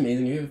you know what's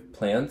amazing? You have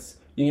plants.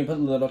 You can put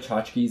little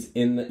tchotchkes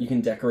in that you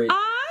can decorate.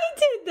 I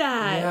did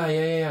that.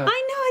 Yeah. I know,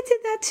 I did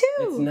that too.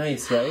 It's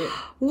nice, right?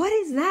 What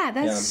is that?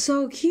 That's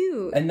so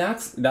cute. And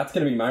that's going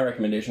to be my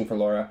recommendation for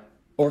Laura.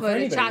 Or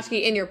put a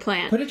tchotchke in your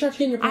plant. Put a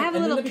tchotchke in your plant. I have a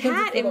little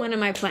cat in one of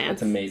my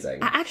plants. That's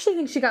amazing. I actually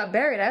think she got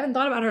buried. I haven't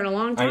thought about her in a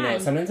long time. I know.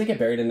 Sometimes they get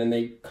buried and then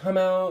they come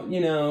out,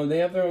 they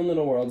have their own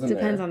little worlds in there.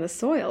 Depends on the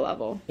soil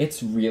level.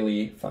 It's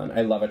really fun.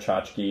 I love a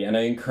tchotchke, and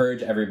I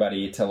encourage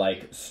everybody to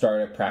like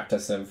start a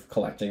practice of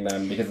collecting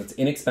them because it's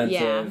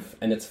inexpensive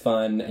and it's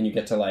fun, and you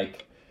get to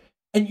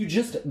and you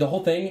just, the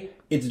whole thing,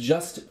 it's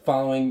just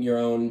following your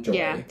own joy.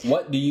 Yeah.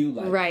 What do you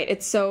like? Right.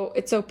 It's so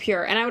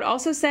pure. And I would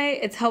also say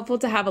it's helpful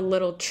to have a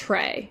little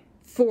tray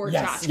for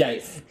tchotchkes.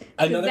 Yes.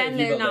 Then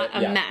they're not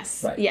a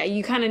mess. Right. Yeah,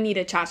 you kind of need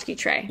a tchotchke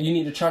tray. You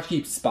need a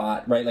tchotchke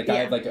spot, right? Like I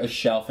have like a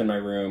shelf in my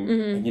room.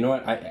 And you know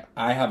what?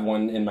 I have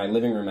one in my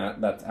living room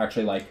that's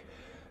actually like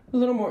a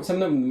little more,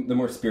 some of the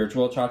more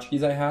spiritual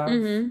tchotchkes I have,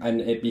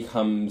 and it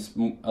becomes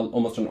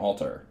almost an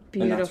altar.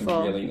 Beautiful. And that's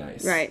really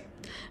nice. Right.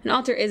 An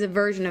altar is a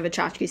version of a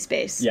tchotchke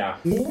space. Yeah.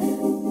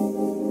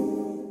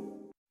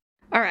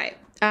 All right.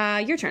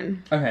 Your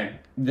turn. Okay.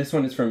 This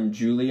one is from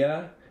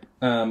Julia.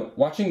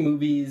 Watching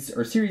movies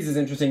or series is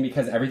interesting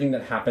because everything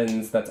that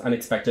happens that's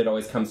unexpected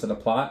always comes to the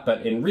plot.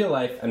 But in real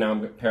life, and now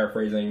I'm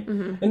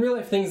paraphrasing, in real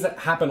life, things that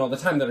happen all the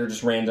time that are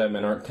just random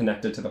and aren't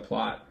connected to the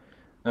plot.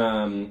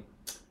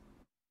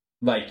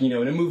 Like, in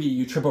a movie,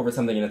 you trip over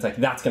something and it's like,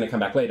 that's going to come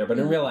back later. But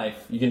in real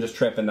life, you can just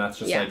trip and that's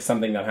just like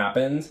something that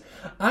happens.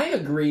 I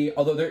agree,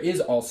 although there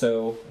is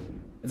also,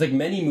 it's like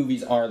many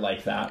movies are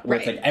like that, where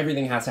it's like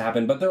everything has to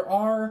happen. But there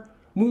are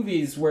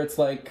movies where it's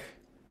like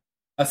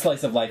a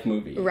slice of life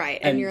movie. Right.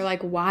 And you're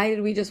like, why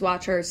did we just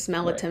watch her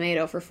smell a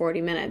tomato for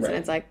 40 minutes? And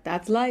it's like,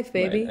 that's life,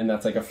 baby. Right. And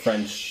that's like a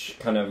French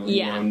kind of,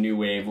 new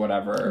wave,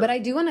 whatever. But I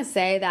do want to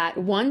say that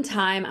one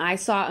time I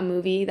saw a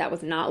movie that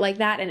was not like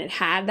that, and it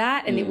had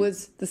that, and it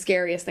was the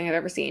scariest thing I've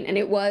ever seen. And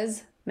it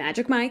was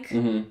Magic Mike.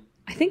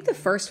 I think the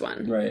first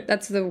one. Right.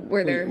 That's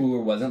where they're...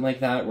 Ooh, it wasn't like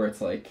that, where it's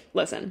like...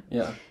 Listen.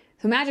 Yeah.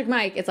 So Magic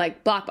Mike, it's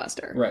like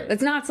blockbuster. Right.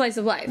 It's not slice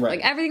of life. Right.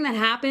 Like everything that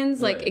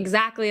happens, like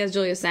exactly as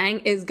Julia's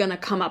saying, is gonna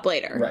come up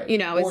later. Right.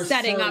 It's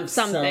setting up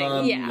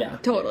something. Yeah,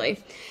 totally.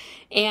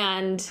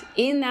 And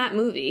in that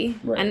movie,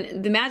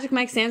 and the Magic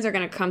Mike fans are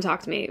gonna come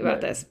talk to me about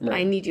this.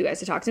 I need you guys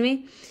to talk to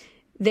me.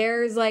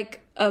 There's like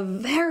a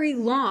very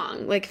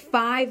long,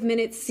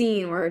 5-minute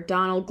scene where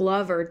Donald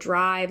Glover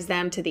drives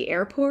them to the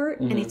airport,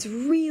 and it's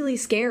really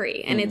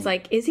scary. And it's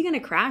like, is he going to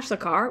crash the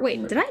car?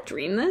 Wait, did I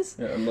dream this?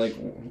 Yeah, I'm like...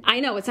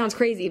 I know, it sounds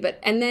crazy, but...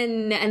 And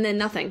then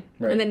nothing.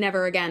 And then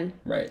never again.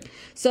 Right.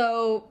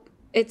 So...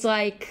 It's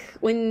like,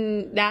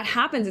 when that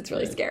happens, it's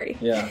really scary.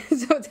 Yeah.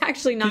 So it's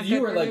actually not good. Because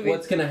you were like,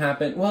 what's going to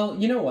happen? Well,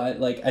 you know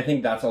what? I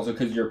think that's also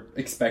because you're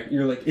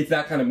like, it's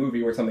that kind of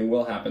movie where something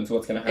will happen, so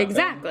what's going to happen?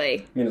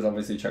 Exactly. I mean, it's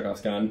obviously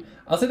Chekhov's gun.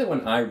 I'll say that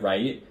when I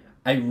write,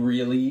 I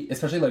really,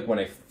 especially when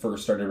I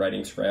first started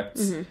writing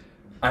scripts,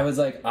 I was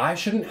like, I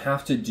shouldn't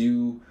have to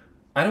do...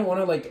 I don't want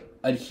to,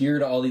 adhere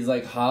to all these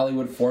like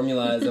Hollywood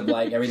formulas of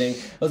like everything.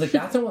 I was like,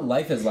 that's not what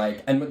life is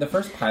like. And the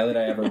first pilot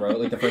I ever wrote,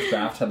 like the first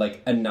draft, had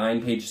like a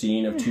 9-page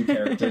scene of 2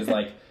 characters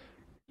like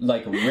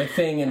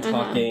riffing and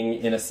talking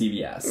in a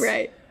CVS.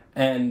 Right.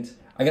 And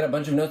I got a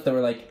bunch of notes that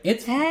were like,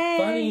 it's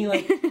funny,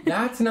 like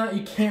that's not,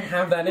 you can't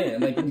have that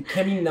in. Like,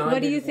 can you not?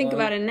 What do you think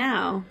about it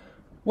now?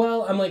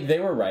 Well, I'm like, they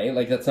were right.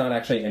 Like, that's not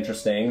actually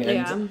interesting.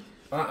 And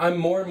I'm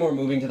more and more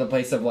moving to the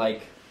place of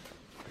like,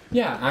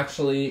 yeah,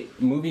 actually,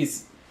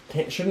 movies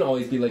shouldn't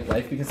always be like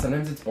life because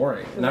sometimes it's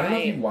boring. And I don't know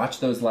if you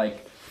watch those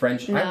like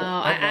French. No,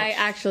 I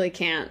actually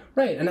can't.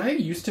 Right, and I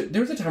used to.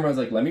 There was a time where I was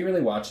like, let me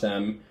really watch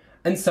them.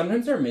 And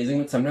sometimes they're amazing,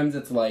 but sometimes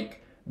it's like,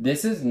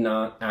 this is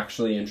not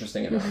actually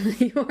interesting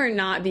enough. You are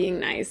not being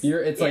nice.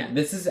 It's like,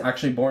 this is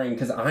actually boring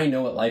because I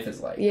know what life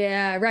is like.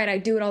 Yeah, right. I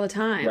do it all the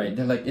time. Right.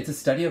 They're like, it's a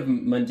study of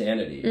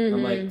mundanity. Mm-hmm.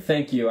 I'm like,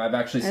 thank you. I've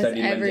actually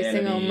studied every mundanity. Every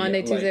single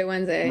Monday, Tuesday,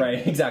 Wednesday.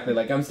 Right, exactly.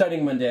 Like, I'm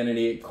studying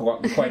mundanity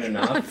quite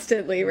enough.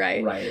 Constantly,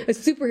 right. Right. A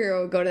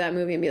superhero would go to that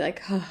movie and be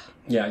like, oh.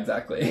 Yeah,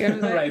 exactly. You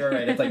know right.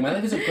 It's like, my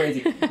life is so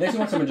crazy. Next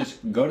time someone just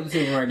go to the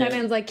supermarket. That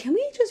man's like, can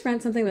we just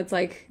rent something that's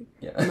like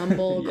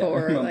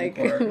mumblecore, like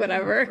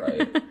whatever?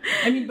 Right.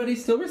 I mean, but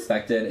he's still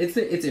respected. It's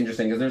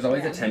interesting because there's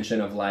always a tension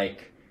of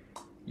like,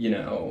 you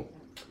know,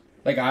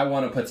 like I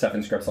want to put stuff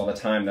in scripts all the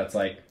time that's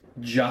like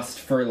just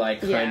for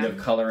like kind of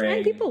coloring.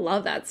 And people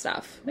love that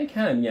stuff. They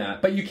can, yeah.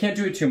 But you can't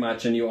do it too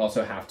much and you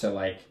also have to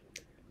like...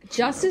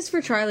 Justice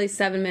for Charlie's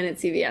 7-minute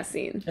CVS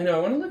scene. I know, I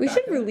want to look We back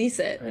should release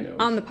it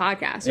on the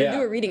podcast or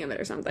do a reading of it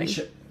or something.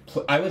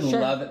 I would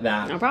love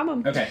that. No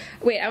problem. Okay.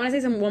 Wait, I want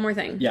to say one more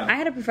thing. Yeah. I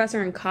had a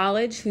professor in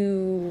college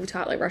who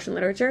taught like Russian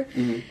literature,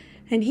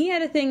 and he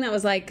had a thing that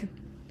was like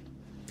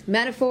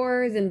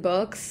metaphors in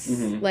books.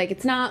 Like,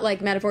 it's not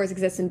like metaphors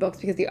exist in books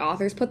because the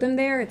authors put them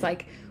there. It's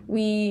like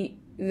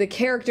the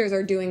characters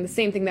are doing the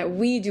same thing that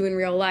we do in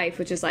real life,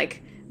 which is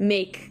like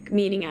make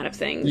meaning out of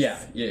things. Yeah.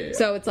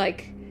 So it's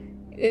like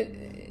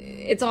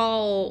it's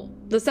all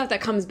the stuff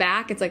that comes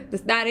back. It's like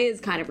that is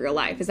kind of real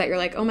life. Is that you're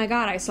like, oh my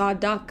god, I saw a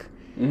duck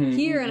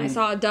here, and I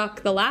saw a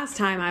duck the last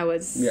time I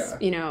was,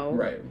 you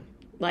know,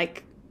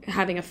 like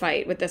having a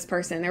fight with this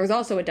person. There was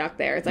also a duck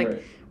there. It's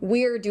like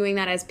we're doing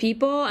that as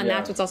people, and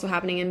that's what's also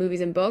happening in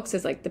movies and books.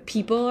 Is like the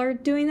people are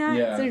doing that.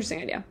 It's an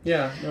interesting idea.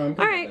 Yeah. No, I'm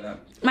all right.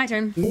 My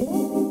turn.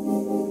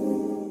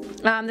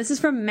 This is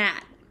from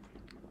Matt.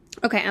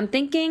 Okay, I'm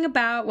thinking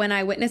about when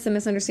I witness a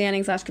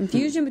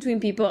misunderstanding/confusion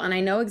between people, and I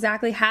know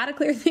exactly how to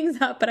clear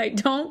things up, but I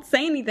don't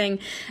say anything,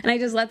 and I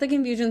just let the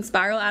confusion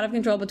spiral out of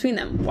control between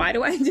them. Why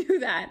do I do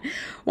that?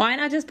 Why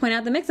not just point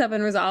out the mix-up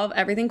and resolve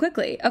everything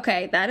quickly?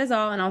 Okay, that is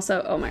all, and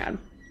also, oh my god,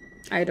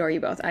 I adore you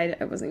both. I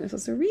wasn't even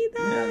supposed to read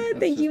that. Yeah,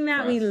 Thank you,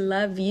 Matt. We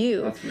love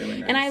you. That's really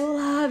nice. And I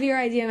love your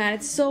idea, Matt.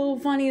 It's so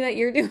funny that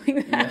you're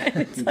doing that. Yeah,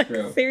 it's like,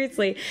 true.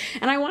 Seriously.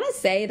 And I want to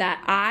say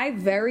that I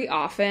very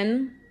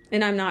often...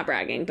 and I'm not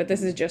bragging, but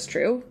this is just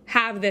true,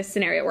 have this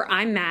scenario where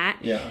I'm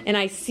Matt, and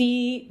I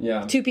see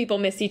two people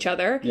miss each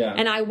other,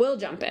 and I will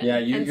jump in. Yeah,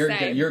 you're good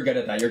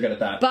at that. You're good at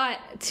that. But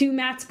to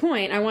Matt's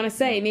point, I want to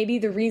say maybe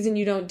the reason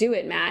you don't do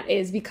it, Matt,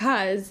 is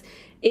because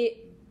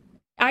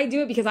I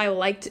do it because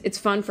it's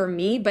fun for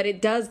me, but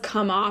it does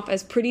come off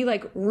as pretty,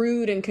 like,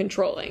 rude and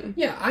controlling.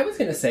 Yeah, I was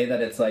going to say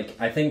that it's, like,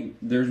 I think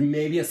there's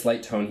maybe a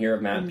slight tone here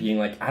of Matt being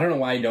like, I don't know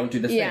why I don't do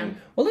this thing.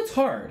 Well, it's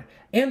hard.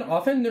 And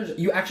often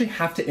you actually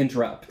have to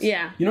interrupt.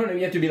 Yeah. You know what I mean?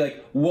 You have to be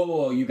like,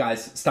 whoa, you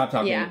guys, stop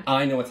talking. Yeah.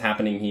 I know what's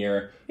happening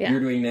here. Yeah. You're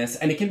doing this.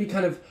 And it can be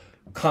kind of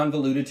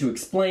convoluted to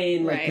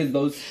explain, like, because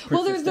those persistent...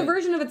 Well, there's the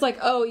version of it's like,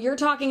 oh, you're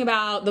talking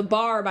about the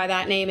bar by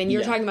that name, and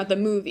you're talking about the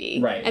movie.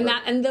 Right.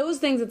 And those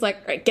things, it's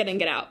like, right, get in,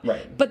 get out.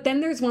 Right. But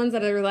then there's ones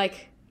that are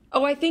like,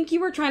 oh, I think you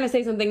were trying to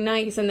say something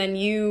nice, and then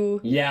you...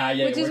 Yeah.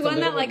 Which is one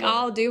that, like,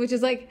 I'll do, which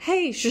is like,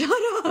 hey, shut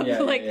up. Yeah,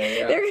 like,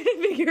 they're going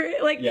to figure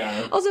it, like...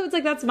 Yeah. Also, it's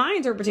like, that's my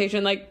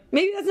interpretation. Like,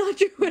 maybe that's not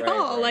true at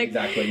all. Right, like,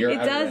 exactly. You're it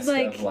does,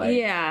 like,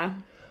 yeah.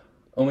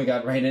 Oh my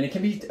god, right. And it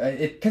can be...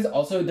 Because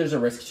also there's a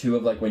risk, too,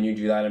 of, like, when you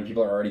do that and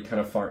people are already kind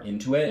of far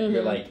into it,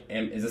 you're like,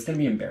 is this going to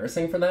be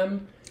embarrassing for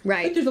them?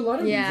 Right. Like, there's a lot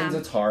of reasons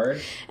it's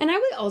hard. And I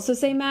would also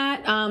say,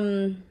 Matt...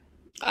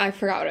 I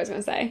forgot what I was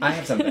going to say. I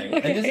have something.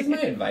 And this is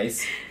my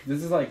advice.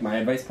 This is, like, my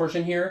advice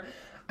portion here.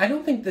 I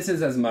don't think this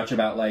is as much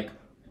about, like,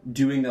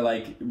 doing the,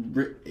 like,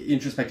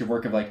 introspective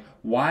work of, like,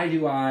 why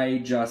do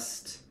I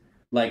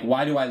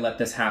let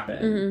this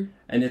happen?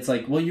 And it's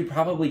like, well, you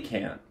probably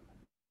can't.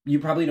 You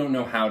probably don't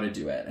know how to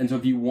do it. And so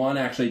if you want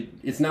to actually...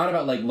 It's not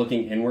about, like,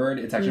 looking inward.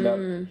 It's actually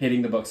about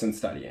hitting the books and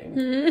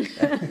studying.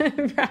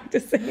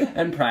 Practicing.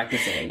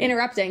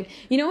 Interrupting.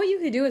 You know what you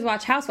could do is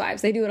watch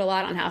Housewives. They do it a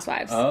lot on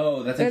Housewives.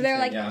 Oh, that's interesting. They're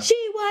like,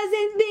 she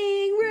wasn't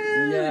being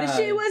rude. Yeah.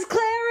 She was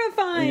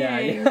clarifying.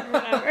 Yeah.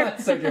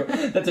 That's so true.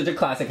 That's such a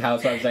classic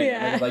Housewives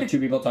dynamic. Yeah. Like,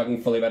 two people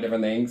talking fully about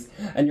different things.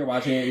 And you're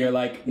watching it and you're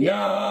like, no!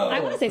 I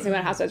want to say something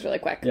about Housewives really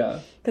quick. Yeah.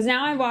 Because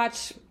now I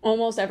watch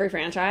almost every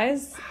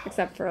franchise,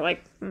 except for,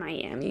 like,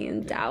 Miami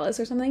and Dallas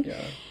or something.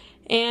 Yeah.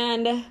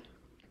 And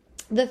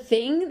the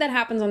thing that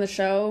happens on the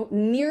show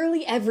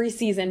nearly every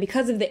season,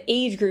 because of the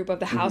age group of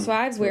the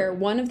Housewives, where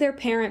one of their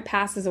parent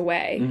passes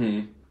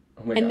away,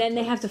 and then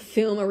they have to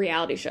film a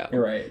reality show.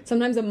 Right.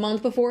 Sometimes a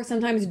month before,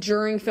 sometimes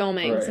during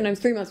filming, sometimes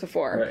 3 months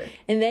before. Right.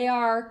 And they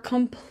are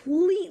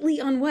completely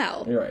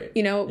unwell. Right.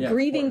 You know,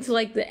 grieving to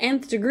like the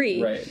nth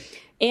degree. Right.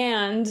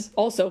 And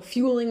also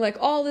fueling like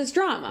all this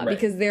drama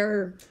because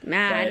they're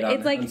mad. Right,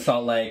 it's like on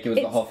Salt Lake, it was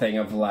the whole thing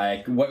of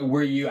like, what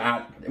were you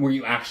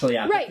actually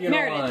at the funeral?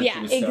 Meredith,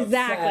 yeah,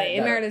 exactly.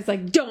 And Meredith's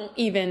like, don't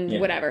even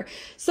whatever.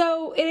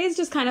 So it is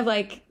just kind of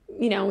like,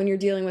 you know, when you're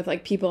dealing with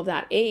like people of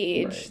that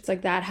age, it's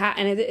like that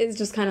and it is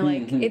just kind of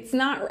like it's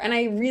not. And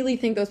I really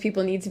think those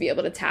people need to be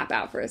able to tap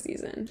out for a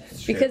season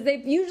because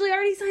they've usually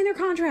already signed their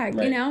contract.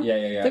 You know,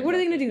 yeah. Like, what are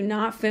they going to do?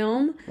 Not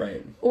film?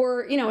 Right.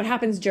 Or you know, it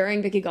happens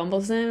during Vicky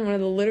Gunvalson, one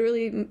of the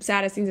literally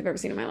saddest things I've ever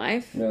seen in my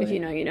life. Really? If you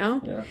know, you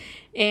know. Yeah.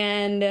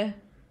 And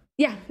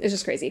yeah, it's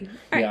just crazy. All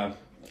right. Yeah.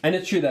 And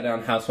it's true that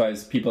on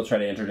Housewives, people try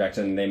to interject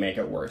and they make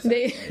it worse.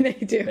 They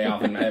do. They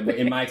often,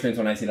 in my experience,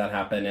 when I see that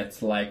happen,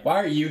 it's like,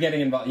 why are you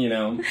getting involved? You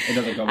know, it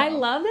doesn't go well. I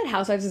love that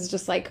Housewives is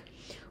just like,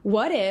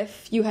 what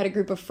if you had a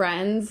group of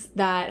friends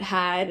that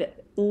had,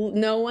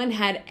 no one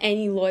had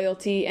any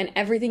loyalty and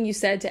everything you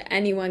said to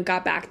anyone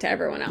got back to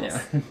everyone else?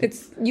 Yeah.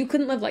 You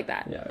couldn't live like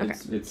that. Yeah, okay.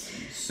 It's so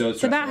stressful.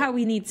 It's about how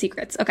we need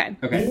secrets. Okay.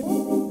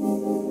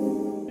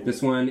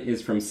 This one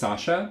is from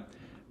Sasha.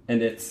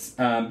 And it's,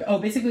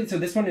 basically, so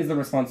this one is the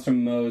response to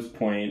Mo's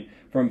point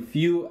from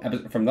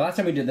the last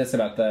time we did this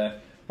about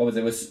what was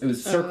it? It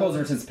was circles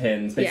versus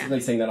pins,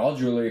 basically saying that all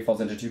jewelry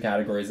falls into two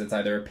categories. It's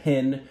either a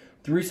pin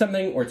through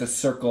something or it's a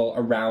circle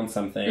around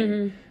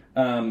something.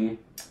 And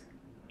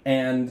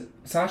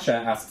Sasha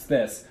asks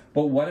this,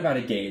 but what about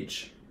a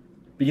gauge?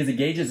 Because a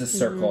gauge is a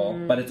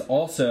circle, but it's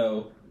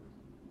also,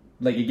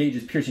 like, a gauge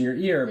is piercing your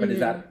ear, but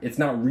it's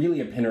not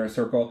really a pin or a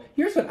circle.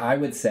 Here's what I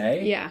would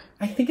say. Yeah.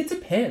 I think it's a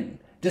pin.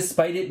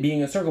 Despite it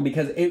being a circle,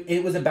 because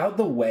it was about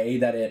the way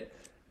that it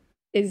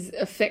is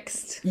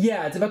affixed.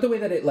 Yeah, it's about the way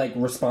that it like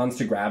responds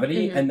to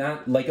gravity, and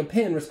that like a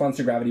pin responds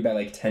to gravity by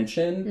like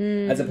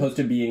tension, as opposed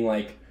to being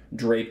like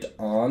draped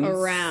on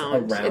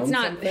around. It's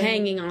not something.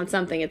 Hanging on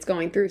something; it's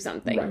going through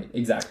something. Right,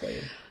 exactly.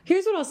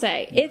 Here's what I'll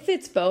say: if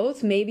it's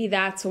both, maybe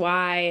that's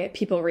why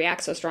people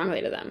react so strongly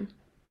to them.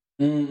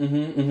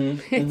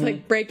 It's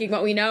like breaking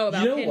what we know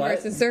about pin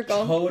versus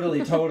circle.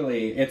 Totally.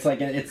 It's like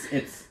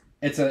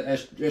it's a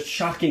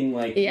shocking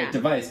like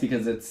device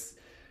because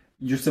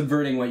you're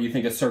subverting what you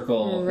think a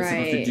circle is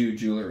supposed to do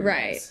jewelry.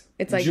 Right.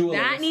 It's like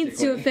that needs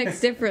to affix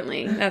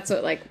differently. That's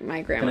what like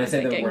my grandma was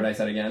thinking. Can I say the word I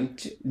said again?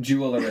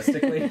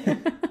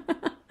 Jeweleristically.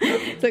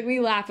 It's like we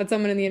laugh at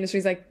someone in the industry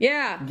who's like,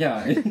 yeah.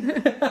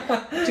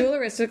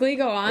 Jeweleristically,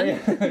 go on. Yeah.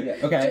 Okay.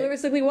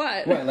 Jeweleristically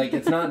what? What? Like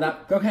it's not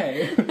that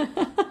okay.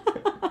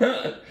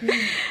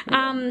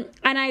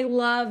 And I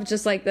love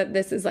just like that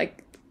this is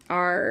like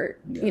our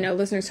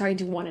listeners talking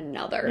to one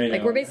another.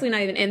 Like we're basically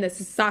not even in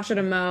this. It's Sasha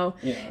to Mo,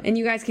 and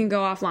you guys can go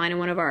offline in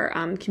one of our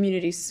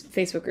community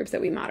Facebook groups that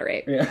we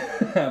moderate. Yeah,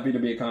 happy to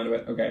be a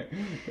conduit. Okay,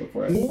 go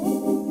for it.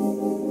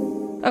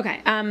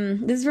 Okay,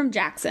 this is from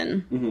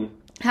Jackson.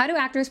 How do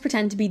actors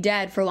pretend to be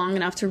dead for long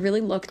enough to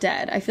really look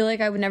dead? I feel like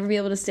I would never be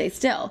able to stay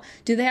still.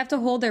 Do they have to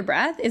hold their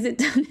breath? Is it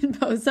done in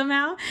pose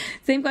somehow?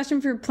 Same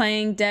question for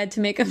playing dead to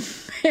make a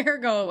bear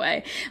go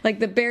away. Like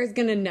the bear's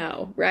gonna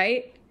know,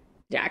 right?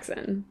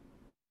 Jackson.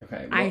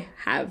 Okay. Well, I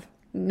have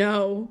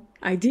no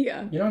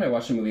idea. You know what? I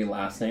watched a movie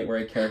last night where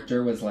a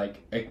character was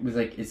like,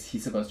 is he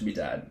supposed to be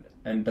dead?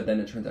 But then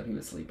it turns out he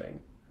was sleeping.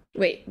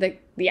 Wait,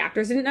 the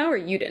actors didn't know, or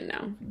you didn't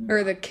know,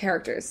 or the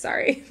characters?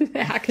 Sorry, the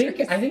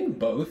actors. I think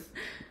both.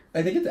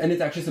 I think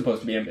it's actually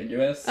supposed to be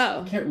ambiguous.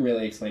 Oh, I can't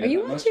really explain. Are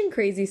you watching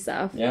crazy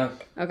stuff? Yeah.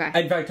 Okay.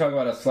 In fact, talk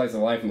about a slice of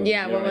life movie.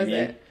 Yeah. What was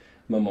it?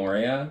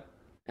 Memoria.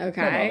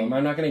 Okay. No problem.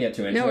 I'm not going to get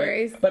too into it. No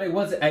worries. But I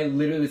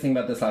literally was thinking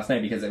about this last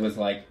night because it was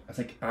like, I was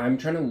like, I'm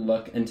trying to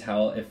look and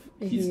tell if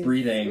he's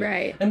breathing.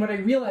 Right. And what I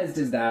realized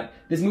is that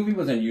this movie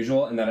was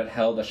unusual in that it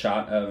held a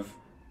shot of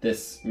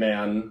this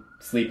man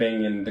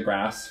sleeping in the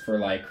grass for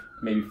like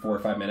maybe 4 or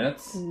 5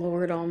 minutes.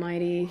 Lord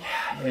almighty.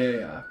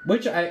 Yeah.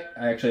 Which I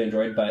actually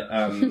enjoyed, but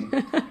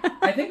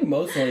I think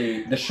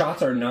mostly the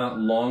shots are not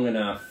long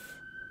enough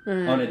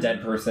on a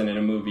dead person in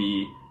a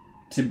movie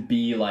to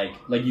be like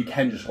you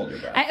can just hold your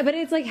breath. But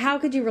it's like, how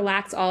could you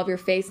relax all of your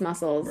face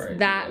muscles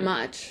that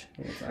much?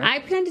 Exactly. I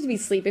pretended to be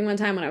sleeping one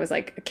time when I was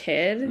like a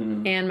kid,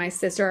 and my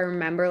sister, I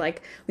remember,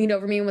 like leaned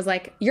over me and was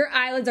like, your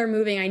eyelids are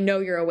moving, I know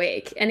you're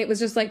awake. And it was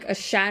just like a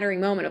shattering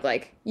moment of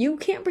like, you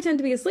can't pretend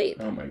to be asleep.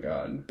 Oh my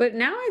god. But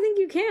now I think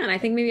you can. I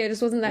think maybe I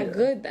just wasn't that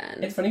good then.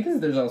 It's funny because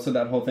there's also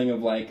that whole thing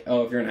of like,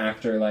 oh, if you're an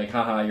actor, like,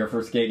 haha, your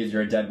first gig is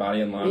you're a dead body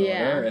in Law &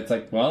 Order. It's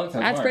like, well, it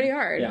sounds That's hard. pretty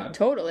hard. Yeah.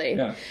 Totally.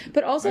 Yeah.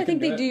 But also I think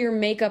they do your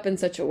makeup in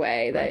such a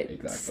way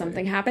that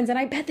something happens, and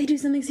I bet they do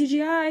something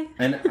CGI.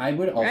 And I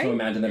would also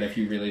imagine that if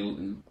you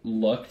really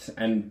looked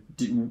and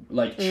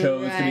chose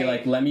to be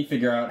like, let me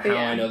figure out how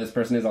I know this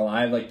person is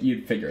alive, like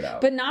you'd figure it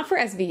out. But not for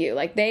SVU.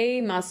 Like they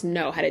must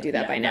know how to do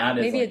that by now.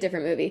 Maybe a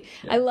different movie.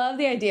 I love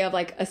the idea of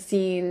like a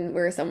scene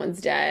where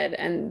someone's dead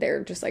and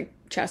they're just like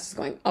chest is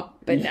going up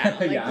and down.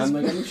 Like,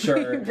 I'm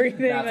sure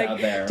breathing, that's like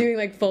out there. doing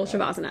like full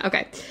shavasana.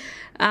 Okay.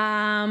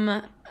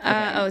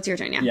 Okay. Oh, it's your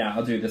turn, yeah. Yeah,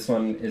 I'll do. This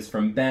one is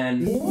from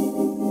Ben.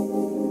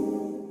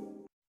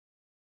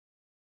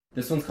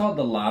 This one's called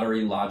the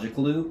Lottery Logic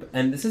Loop,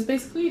 and this is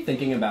basically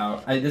thinking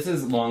about... this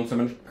is long, so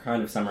I'm going to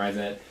kind of summarize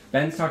it.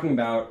 Ben's talking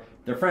about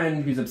their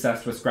friend who's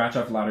obsessed with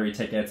scratch-off lottery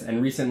tickets,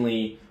 and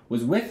recently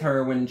was with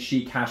her when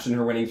she cashed in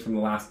her winnings from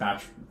the last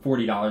batch,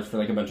 $40 for,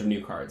 like, a bunch of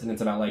new cards. And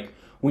it's about, like,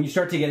 when you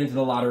start to get into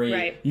the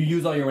lottery, you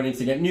use all your winnings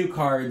to get new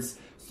cards...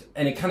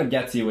 And it kind of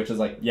gets you, which is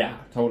like, yeah,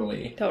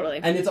 totally. Totally.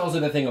 And it's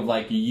also the thing of,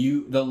 like,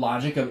 the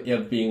logic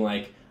of being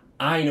like,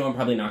 I know I'm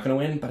probably not going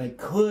to win, but I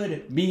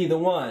could be the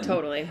one.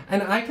 Totally.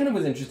 And I kind of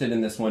was interested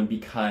in this one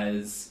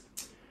because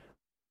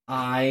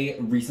I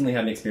recently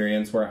had an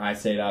experience where I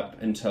stayed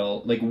up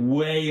until, like,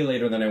 way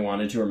later than I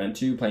wanted to or meant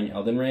to, playing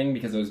Elden Ring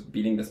because I was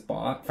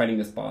fighting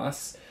this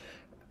boss.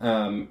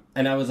 And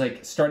I was,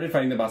 like, started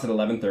fighting the boss at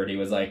 11:30,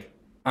 was like,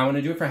 I want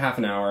to do it for half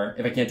an hour.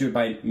 If I can't do it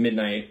by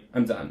midnight,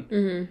 I'm done.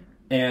 Mm-hmm.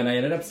 And I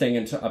ended up staying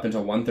up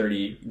until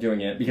 1:30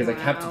 doing it because I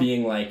kept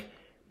being like,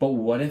 but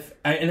what if...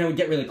 and I would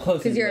get really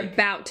close. Because you're like,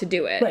 about to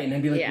do it. Right, and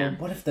I'd be like, well,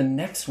 what if the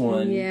next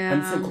one...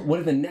 Yeah. What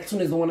if the next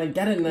one is the one I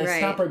get it and I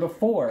stop right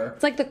before?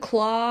 It's like the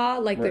claw,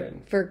 like the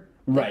claw,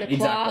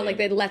 exactly. like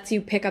it lets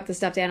you pick up the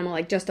stuffed animal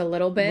like just a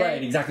little bit.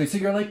 Right, exactly. So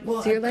you're like,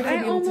 well,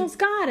 I almost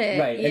got it.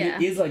 Right,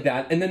 and it is like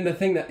that. And then the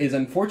thing that is,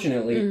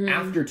 unfortunately,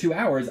 after 2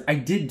 hours, I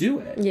did do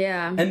it.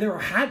 Yeah. And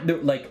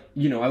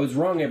I was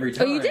wrong every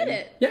time. Oh, you did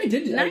it? Yeah, I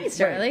did. Nice,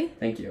 Charlie. Right.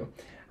 Thank you.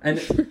 And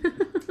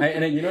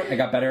I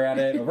got better at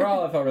it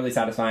overall. It felt really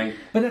satisfying.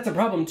 But that's a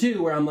problem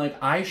too, where I'm like,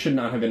 I should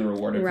not have been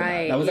rewarded for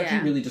that. That was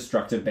actually really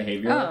destructive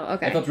behavior. Oh,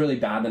 okay. I felt really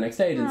bad the next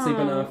day. I didn't sleep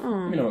enough.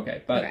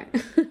 Okay. But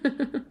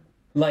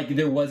like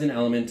there was an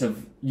element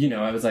of,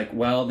 I was like,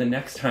 well, the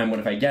next time, what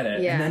if I get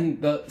it? Yeah.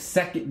 And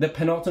then the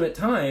penultimate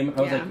time,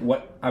 I was like,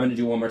 what? I'm going to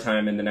do one more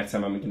time, and the next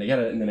time I'm going to get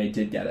it, and then I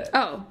did get it.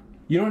 Oh.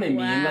 You know what I mean?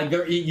 Wow. Like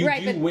you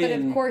do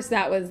win. But of course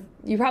that was,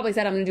 you probably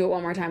said I'm going to do it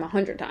one more time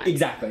 100 times.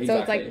 Exactly. So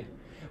it's like...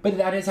 But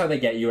that is how they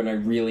get you, and I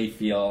really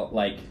feel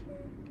like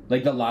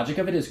the logic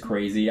of it is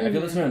crazy. I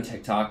feel this way on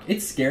TikTok.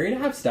 It's scary to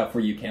have stuff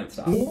where you can't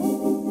stop.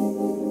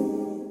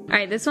 All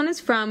right, this one is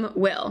from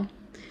Will.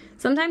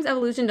 Sometimes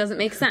evolution doesn't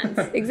make sense.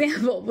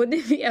 Example,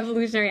 wouldn't it be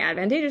evolutionary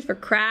advantageous for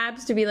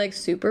crabs to be like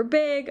super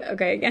big?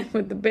 Okay, again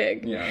with the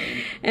big. Yeah.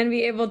 And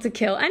be able to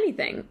kill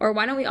anything? Or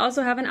why don't we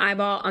also have an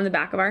eyeball on the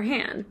back of our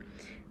head?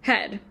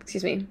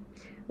 Excuse me.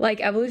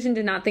 Like evolution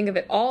did not think of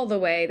it all the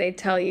way they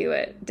tell you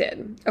it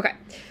did. Okay.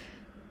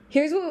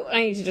 Here's what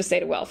I need to just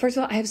say to Will. First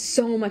of all, I have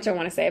so much I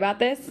want to say about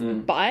this,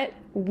 but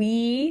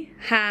we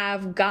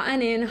have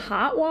gotten in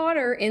hot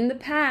water in the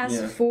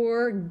past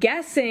for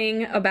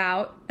guessing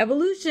about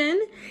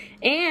evolution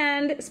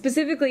and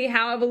specifically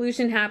how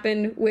evolution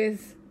happened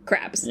with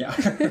crabs. Yeah.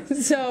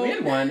 So we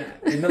had one,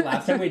 in the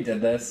last time we did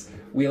this,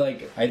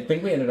 I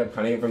think we ended up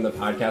cutting it from the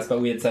podcast,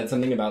 but we had said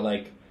something about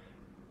like,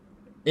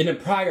 in a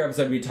prior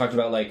episode, we talked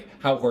about, like,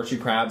 how horseshoe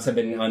crabs have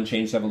been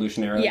unchanged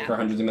evolutionarily for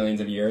hundreds of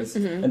millions of years.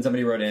 Mm-hmm. And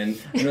somebody wrote in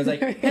and was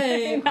like,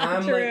 hey,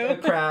 I'm, like, a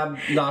crab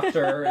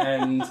doctor,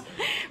 and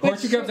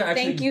horseshoe crabs are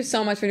actually... Thank you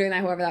so much for doing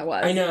that, whoever that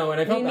was. I know, and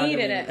I felt bad. We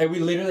needed it. And we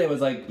literally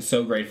was, like,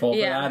 so grateful for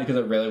that, because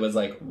it really was,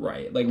 like,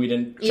 right. Like, we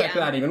didn't check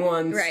that even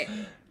once. Right.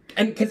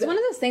 And it's one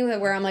of those things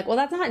where I'm like, well,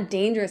 that's not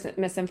dangerous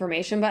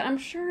misinformation, but I'm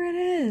sure it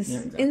is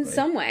in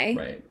some way.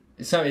 Right.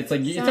 So it's like,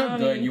 it's not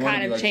good. You want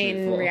to be like chain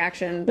truthful.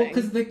 Reaction Well, thing.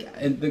 because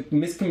the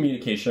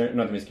miscommunication,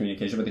 not the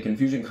miscommunication, but the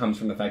confusion comes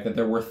from the fact that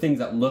there were things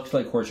that looked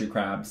like horseshoe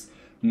crabs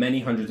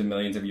many hundreds of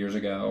millions of years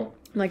ago.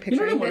 I'm like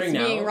picturing this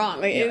being wrong.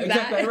 Like, is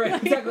exactly, that...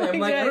 right, exactly. I'm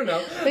like, I don't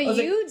know. But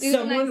you do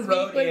someone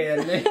wrote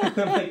in.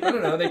 I'm like, I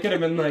don't know. They could have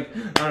been like, I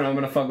don't know, I'm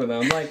going to fuck with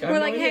them. Like, we're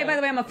like, hey, by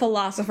the way, I'm a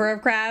philosopher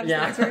of crabs,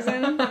 next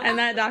person. And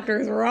that doctor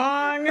is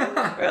wrong.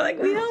 We're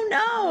like, we don't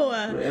know.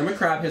 I'm a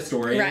crab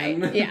historian.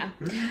 Right, yeah.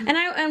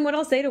 And what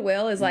I'll say to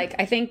Will is, like,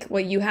 I think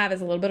what you have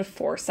is a little bit of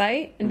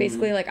foresight. And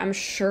basically, like, I'm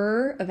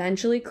sure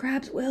eventually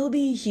crabs will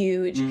be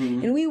huge.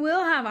 And we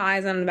will have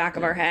eyes on the back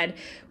of our head.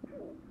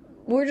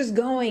 We're just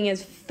going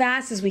as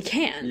fast as we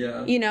can.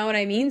 Yeah. You know what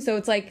I mean? So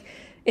it's like,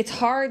 it's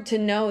hard to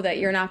know that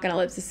you're not going to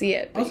live to see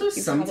it. Also,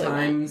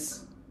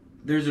 sometimes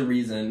there's a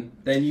reason.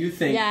 Then you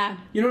think... Yeah.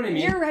 You know what I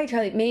mean? You're right,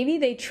 Charlie. Maybe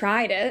they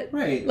tried it.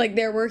 Right. Like,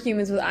 there were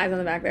humans with eyes on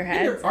the back of their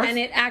heads. And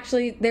it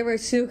actually... They were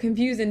so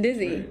confused and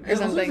dizzy or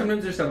something. Also,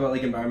 sometimes there's stuff about,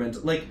 like,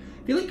 environmental... Like,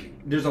 I feel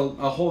like there's a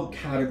whole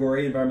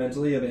category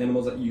environmentally of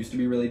animals that used to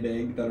be really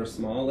big that are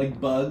small. Like,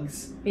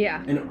 bugs.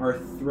 Yeah. And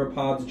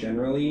arthropods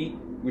generally...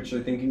 which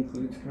I think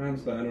includes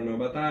crabs, but I don't know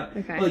about that.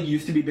 Okay. But, like,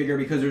 used to be bigger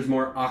because there's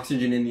more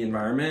oxygen in the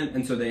environment,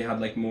 and so they had,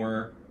 like,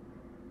 more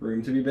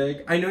room to be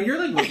big. I know you're,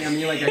 like, looking at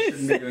me like I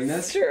shouldn't be doing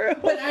this. True.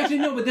 But actually,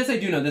 no, but this I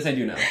do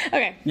know.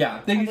 Okay.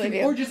 Yeah. They used to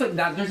be, or just, like,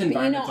 that, there's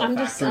environmental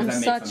factors I'm that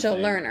make such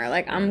something. A learner.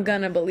 Like, I'm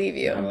gonna believe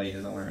you. Natalie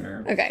is a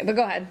learner. Okay, but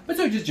go ahead. But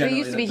so just generally... They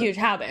used to be huge.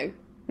 How big?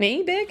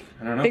 Me? Big?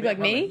 I don't know. Big like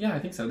me? Yeah, I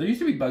think so. There used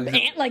to be bugs.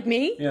 Ant like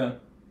me? Yeah.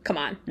 Come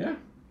on. Yeah.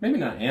 Maybe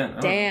not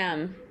ant.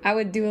 Damn. I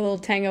would do a little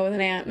tango with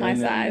an ant my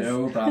size.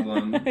 No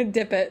problem. I'd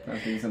dip it.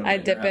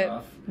 I'd dip it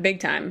off. big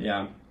time.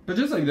 Yeah. But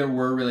just, like, there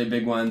were really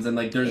big ones, and,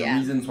 like, there's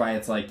reasons why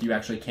it's, like, you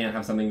actually can't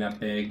have something that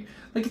big.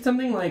 Like, it's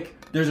something like,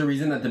 there's a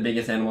reason that the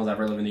biggest animals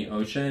ever live in the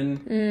ocean.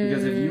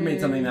 Because if you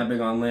made something that big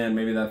on land,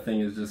 maybe that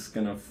thing is just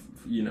gonna,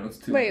 it's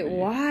too Wait, big.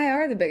 why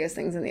are the biggest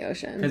things in the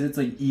ocean? Because it's,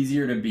 like,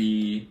 easier to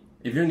be...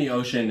 If you're in the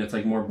ocean, it's,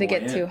 like, more buoyant. They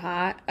get too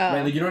hot? Oh.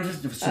 Right, like, you don't have to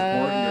support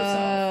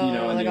yourself, you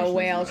know, in like the a ocean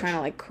whale trying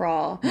to, like,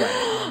 crawl.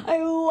 Right.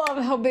 I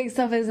love how big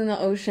stuff is in the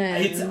ocean.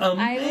 It's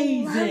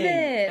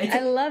amazing.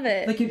 I love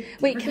it. Like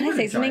Wait, can I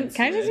say something?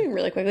 Can I say something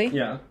really quickly?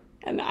 Yeah.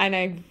 And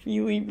I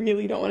really,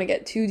 really don't want to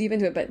get too deep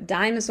into it, but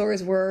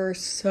dinosaurs were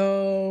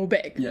so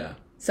big. Yeah.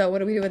 So what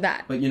do we do with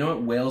that? But you know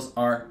what? Whales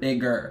are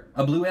bigger.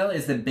 A blue whale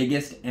is the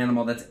biggest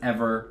animal that's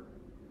ever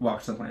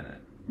walked the planet.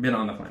 Been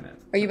on the planet.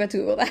 Are you about to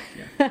Google that?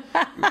 Yeah.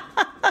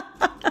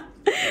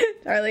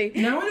 Charlie.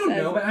 No, I don't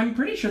know, but I'm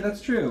pretty sure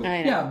that's true.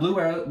 I know. Yeah,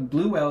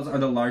 blue whales are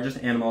the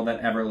largest animal that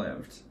ever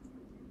lived.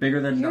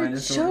 Bigger than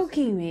dinosaurs. You're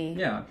joking me.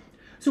 Yeah.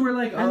 So we're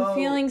like, I'm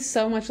feeling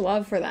so much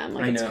love for them.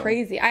 Like, it's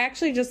crazy. I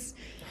actually just...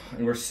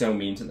 And we're so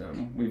mean to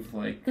them. We've,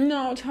 like...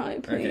 No, Charlie,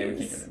 please. Okay, we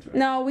can't get into it.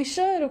 No, we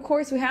should. Of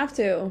course, we have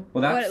to.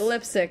 Well, that's... What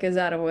lipstick is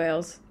out of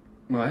whales?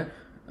 What?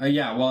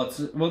 Yeah, well,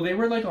 they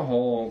were like a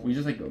whole... We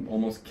just, like,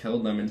 almost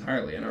killed them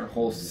entirely. And our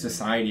whole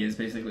society is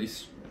basically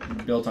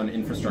built on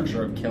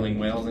infrastructure of killing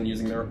whales and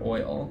using their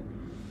oil.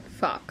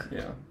 Fuck.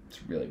 Yeah,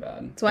 it's really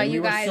bad. That's why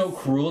you guys... We were so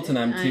cruel to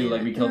them, too.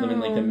 Like, we killed them in,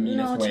 like, the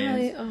meanest ways.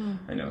 Charlie, oh.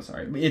 I know,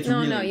 sorry. It's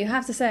really... No, you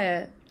have to say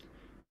it.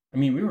 I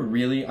mean, we were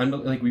really...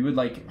 like, we would,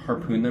 like,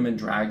 harpoon them and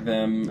drag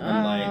them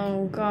and, like...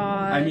 Oh,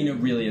 God. I mean, it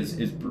really is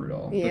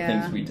brutal, the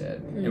things we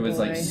did. It was,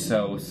 like,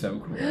 so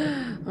cruel.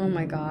 Oh,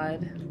 my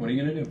God. What are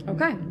you gonna do?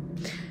 Okay.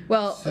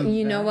 Well,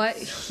 you know what?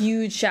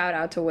 Huge shout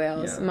out to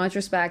whales. Yeah. Much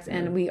respect,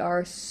 and we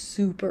are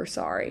super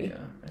sorry. Yeah,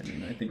 I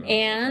mean, I think...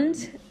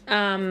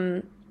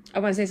 I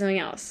want to say something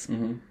else.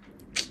 Mm-hmm.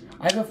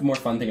 I have a more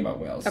fun thing about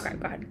whales. Okay,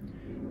 go ahead.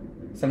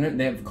 Sometimes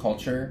they have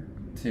culture,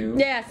 too.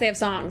 Yes, they have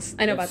songs.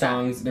 I know about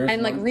songs. that.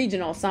 And, like,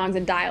 regional songs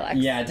and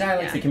dialects. Yeah,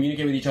 dialects. They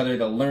communicate with each other.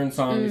 They'll learn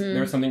songs.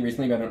 There was something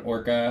recently about an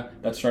orca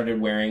that started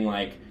wearing,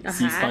 like,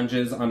 sea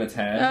sponges on its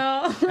head.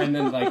 Oh. And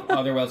then, like,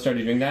 other whales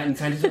started doing that. And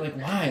scientists were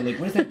like, why? Like,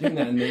 what is that doing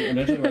that? And they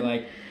eventually were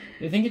like,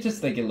 they think it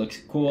just, like, it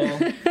looks cool.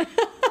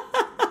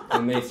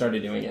 And they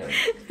started doing it.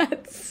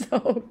 That's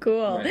so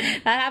cool.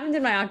 Right. That happened to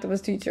my octopus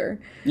teacher.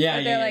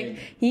 Yeah, They're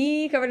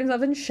he covered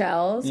himself in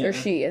shells, or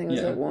she, I think it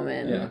was a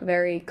woman. Yeah.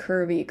 Very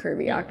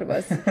curvy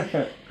octopus.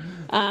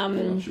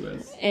 She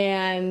was.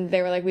 And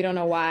they were like, we don't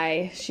know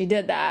why she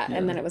did that.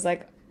 And then it was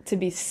like, to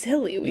be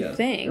silly, we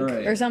think,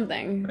 or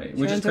something. Right.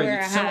 Which is crazy.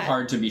 It's so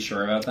hard to be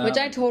sure about that. Which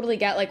I totally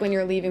get, like, when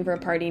you're leaving for a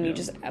party and you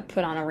just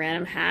put on a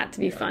random hat to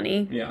be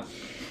funny. Yeah.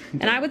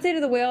 And I would say to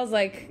the whales,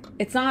 like,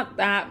 it's not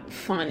that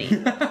funny.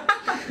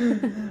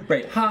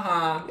 Right.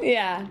 Ha-ha.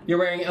 Yeah. You're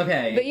wearing...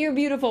 Okay. But you're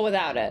beautiful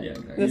without it. Yeah,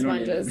 okay. The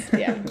sponges.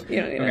 Yeah.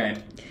 You don't need it. Okay.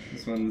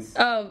 This one's...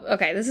 Oh,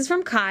 okay. This is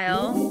from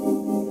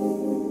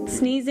Kyle.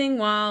 Sneezing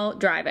while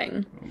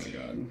driving. Oh, my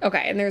God.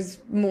 Okay, and there's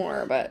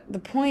more, but the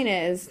point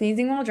is,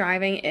 sneezing while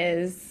driving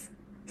is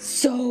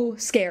so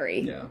scary.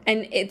 Yeah.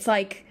 And it's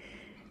like...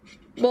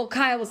 Well,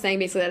 Kyle was saying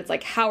basically that it's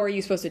like, how are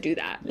you supposed to do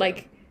that? Yeah.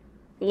 Like,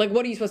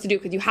 what are you supposed to do?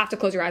 Because you have to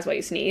close your eyes while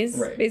you sneeze,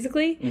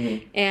 basically.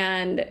 Mm-hmm.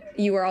 And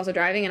you were also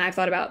driving, and I've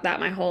thought about that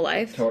my whole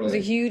life. Totally. It was a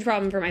huge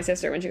problem for my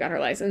sister when she got her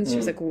license. She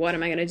was like, what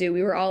am I going to do?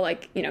 We were all,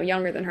 like,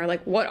 younger than her.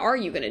 Like, what are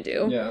you going to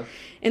do? Yeah.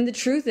 And the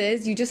truth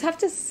is, you just have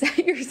to set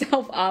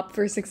yourself up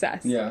for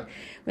success. Yeah.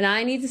 When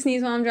I need to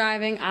sneeze while I'm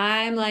driving,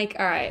 I'm like,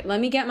 all right, let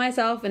me get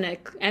myself in an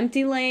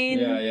empty lane.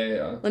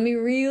 Yeah. Let me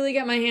really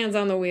get my hands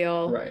on the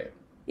wheel. Right.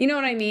 You know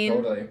what I mean?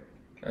 Totally.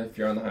 If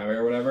you're on the highway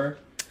or whatever.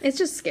 It's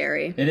just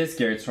scary. It is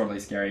scary. It's totally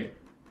scary.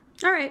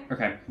 All right.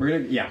 Okay.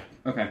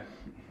 Okay.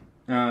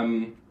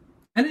 And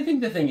I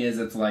think the thing is,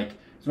 it's like,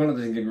 it's one of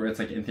the things where it's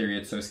like, in theory,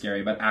 it's so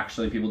scary, but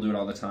actually people do it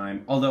all the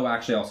time. Although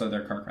actually also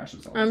there are car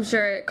crashes all the time. I'm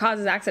sure it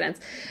causes accidents.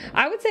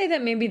 I would say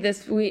that maybe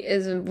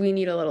we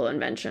need a little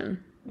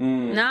invention.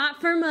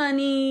 Not for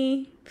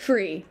money.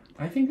 Free.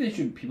 I think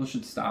people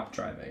should stop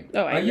driving.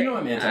 Oh, I agree. You know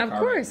I'm anti-car. Of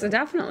course, right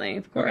definitely.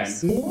 Of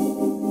course. Okay.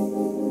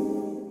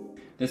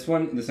 This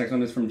next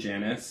one is from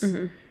Janice.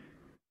 Mm-hmm.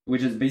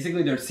 Which is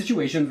basically there are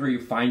situations where you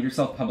find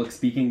yourself public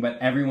speaking, but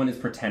everyone is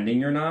pretending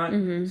you're not.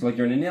 Mm-hmm. So like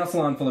you're in a nail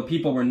salon full of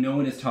people where no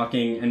one is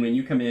talking, and when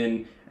you come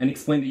in and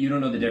explain that you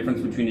don't know the difference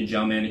between a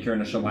gel manicure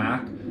and a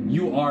shellac,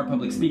 you are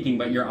public speaking,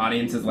 but your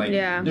audience is like,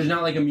 there's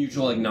not like a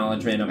mutual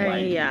acknowledgement of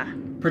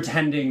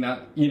pretending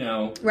that,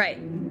 Right.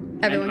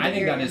 Everyone I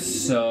think that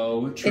is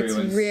so true. It's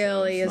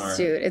really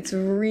astute. It's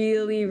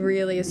really,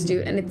 really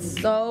astute, and it's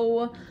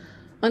so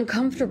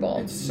uncomfortable.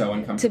 It's so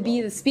uncomfortable to be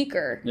the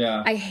speaker.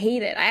 Yeah. I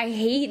hate it. I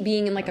hate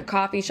being in like a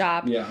coffee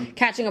shop,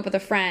 catching up with a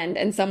friend,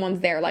 and someone's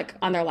there like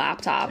on their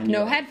laptop,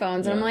 no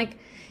headphones, and I'm like,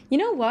 you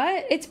know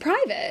what? It's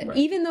private,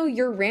 even though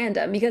you're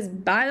random. Because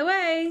by the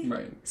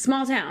way,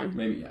 small town.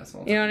 Maybe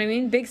small town. You know what I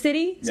mean? Big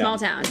city, small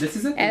town. This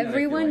is a thing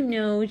everyone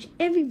knows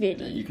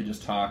everybody. You could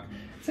just talk.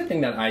 It's the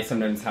thing that I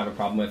sometimes have a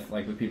problem with,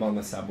 like with people on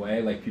the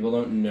subway. Like people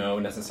don't know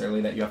necessarily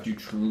that you have to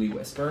truly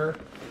whisper.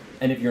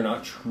 And if you're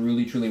not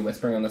truly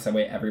whispering on the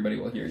subway, everybody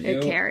will hear you.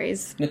 It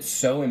carries. And it's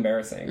so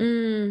embarrassing.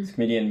 This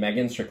comedian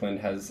Megan Strickland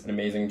has an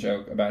amazing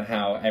joke about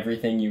how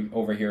everything you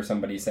overhear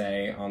somebody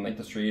say on like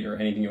the street or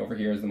anything you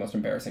overhear is the most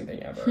embarrassing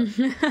thing ever.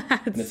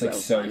 And it's like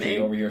so funny.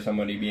 You overhear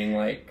somebody being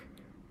like,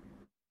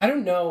 I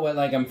don't know what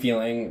like I'm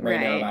feeling right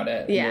now about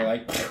it. Yeah.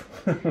 And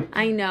you're like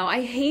I know.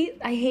 I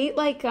hate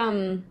like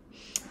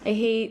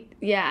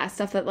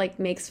stuff that like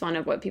makes fun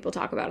of what people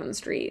talk about on the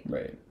street.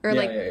 Right.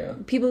 Or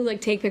people who like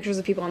take pictures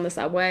of people on the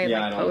subway and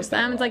like post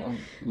them. It's like,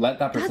 let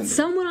that person that's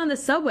someone on the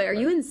subway. Are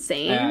you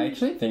insane? I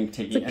actually think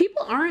taking it's like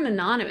people aren't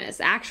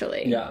anonymous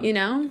actually. Yeah. You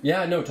know?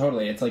 Yeah, no,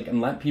 totally. It's like, and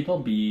let people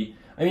be.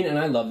 I mean, and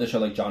I love the show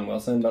like John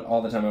Wilson, but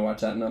all the time I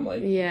watch that and I'm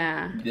like,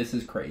 yeah, this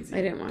is crazy.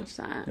 I didn't watch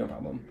that. No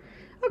problem.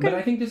 Okay. But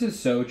I think this is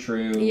so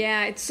true.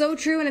 Yeah, it's so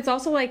true. And it's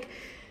also like,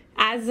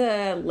 as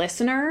a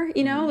listener,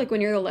 you know, like when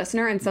you're the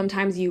listener and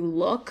sometimes you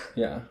look.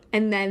 Yeah.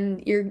 And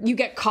then you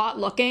get caught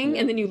looking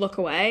and then you look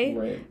away.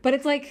 Right. But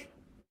it's like,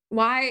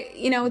 why,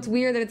 you know, it's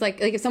weird that it's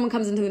like if someone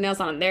comes into the nail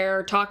salon and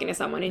they're talking to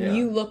someone and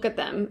you look at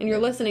them and you're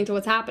listening to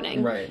what's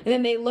happening. Right. And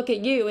then they look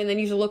at you and then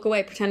you should look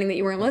away pretending that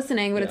you weren't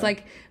listening. But it's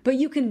like, but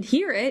you can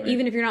hear it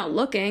even if you're not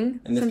looking.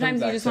 And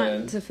sometimes you just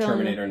want to film.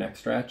 Terminator Neck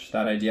Stretch.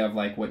 That idea of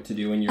like what to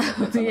do when you're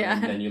looking at someone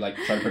and then you like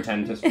try to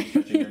pretend to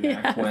stretching your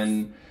neck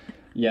when...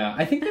 Yeah,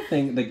 I think the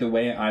thing, like, the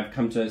way I've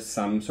come to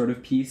some sort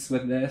of peace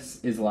with this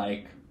is,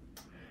 like,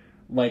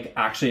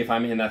 actually, if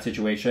I'm in that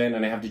situation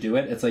and I have to do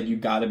it, it's, like, you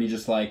gotta be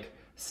just, like,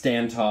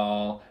 stand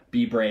tall,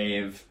 be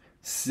brave,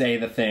 say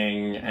the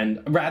thing,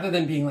 and rather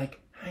than being, like,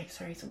 hi,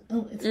 sorry, so,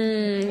 it's...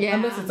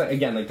 Unless it's, like,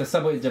 again, like, the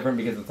subway is different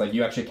because it's, like,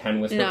 you actually can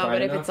whisper No,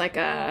 but if enough. it's, like,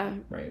 a...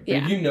 Right. Yeah.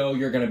 But you know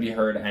you're gonna be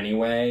heard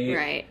anyway.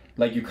 Right.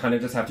 Like, you kind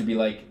of just have to be,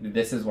 like,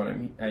 this is what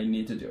I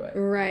need to do it.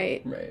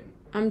 Right. Right.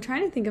 I'm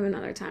trying to think of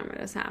another time where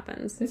this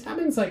happens. This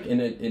happens like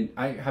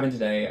I happened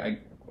today. I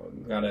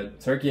got a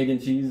turkey, egg,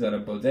 and cheese at a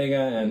bodega,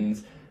 and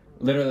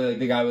literally like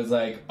the guy was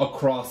like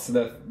across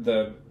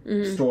the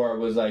store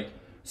was like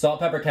salt,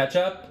 pepper,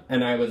 ketchup,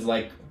 and I was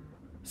like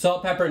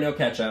salt, pepper, no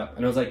ketchup,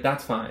 and I was like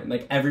that's fine.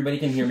 Like everybody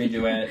can hear me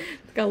do it.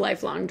 Like a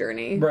lifelong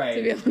journey, right?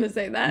 To be able to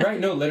say that, right?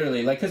 No,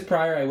 literally, like because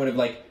prior I would have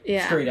like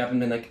straight up and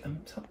been like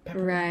salt,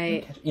 pepper,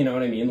 right? No ketchup. You know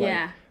what I mean?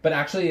 Like, but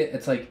actually,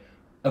 it's like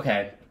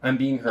okay. I'm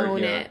being heard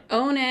here.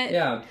 Own it.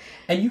 Yeah.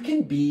 And you can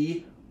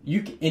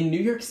in New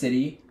York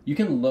City, you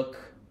can look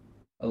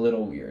a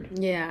little weird.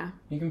 Yeah.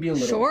 You can be a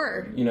little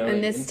weird, you know.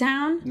 In this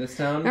town? In this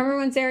town. Remember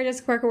when Sarah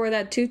Jessica Parker wore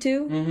that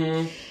tutu?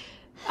 Mm-hmm.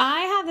 I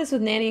have this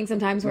with nannying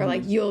sometimes where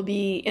like you'll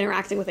be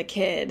interacting with a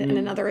kid and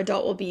another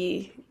adult will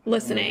be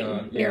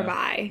listening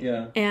nearby.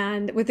 Yeah.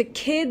 And with a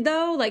kid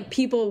though, like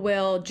people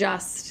will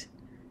just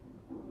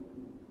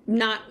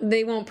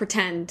they won't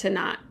pretend to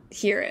not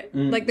hear it.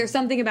 Like there's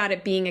something about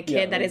it being a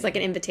kid that is like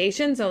an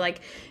invitation. So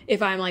like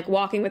if I'm like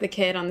walking with a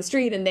kid on the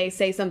street and they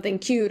say something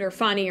cute or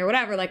funny or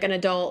whatever, like an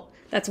adult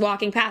that's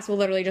walking past will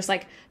literally just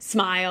like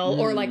smile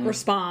or like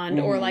respond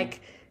or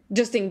like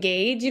just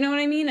engage, you know what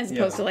I mean? As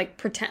opposed to like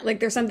pretend. Like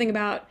there's something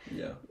about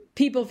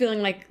people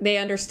feeling like they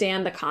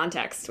understand the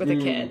context with a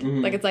kid.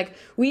 Like it's like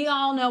we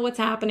all know what's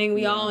happening,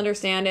 we all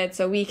understand it,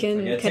 so we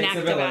can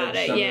connect about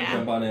it.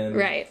 Jump on in.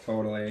 Right.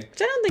 Totally. Which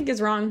I don't think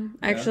is wrong.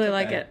 I actually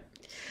like it.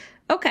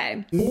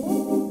 Okay.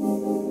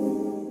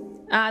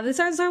 This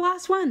is our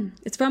last one.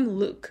 It's from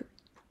Luke.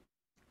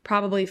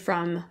 Probably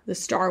from the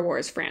Star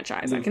Wars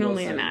franchise. I can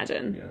only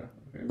imagine. Yeah.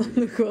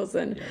 Luke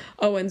Wilson. Yeah.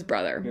 Owen's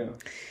brother. Yeah.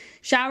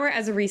 Shower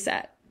as a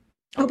reset.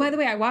 Oh, by the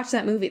way, I watched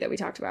that movie that we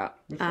talked about.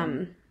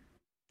 The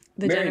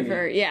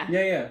Jennifer. Me. Yeah.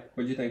 Yeah.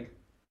 What'd you think?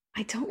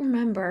 I don't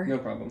remember. No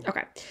problem.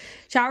 Okay.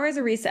 Shower as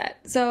a reset.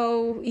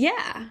 So,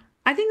 yeah.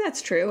 I think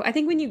that's true. I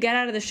think when you get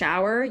out of the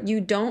shower, you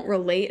don't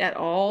relate at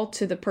all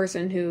to the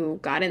person who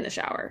got in the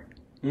shower.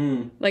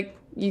 Like,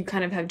 you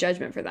kind of have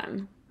judgment for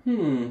them.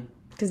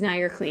 Because now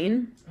you're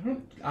clean.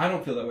 I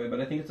don't feel that way,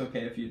 but I think it's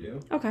okay if you do.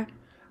 Okay.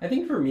 I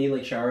think for me,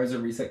 like, shower as a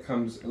reset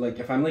comes, like,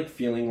 if I'm, like,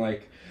 feeling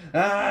like,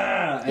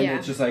 and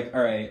it's just like,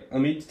 all right,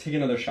 let me take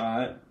another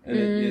shot, and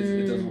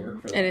it does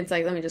work for that. And it's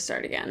like, let me just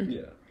start again.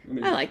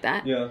 Yeah. I like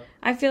that. Yeah.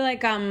 I feel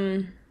like,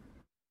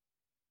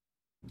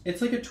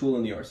 it's like a tool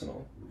in the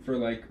arsenal for,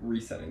 like,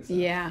 resetting stuff.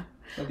 Yeah.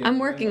 I'm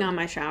working on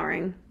my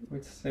showering.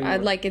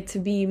 I'd like it to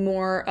be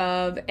more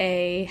of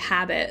a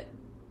habit.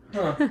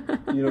 Huh.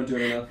 You don't do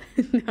it enough?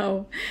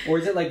 No. Or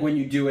is it like when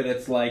you do it,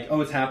 it's like, oh,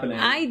 it's happening?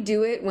 I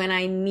do it when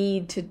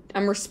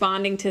I'm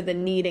responding to the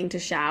needing to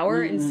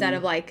shower instead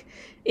of like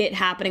it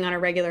happening on a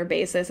regular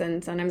basis.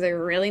 And sometimes I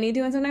really need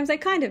to and sometimes I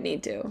kind of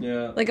need to.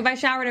 Yeah. Like if I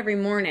showered every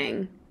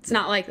morning, it's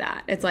not like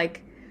that. It's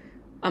like,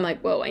 I'm like,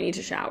 whoa, I need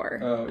to shower.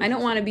 Oh, I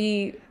don't want to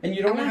be... And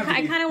you don't have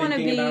to be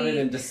thinking about it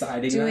and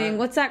deciding doing,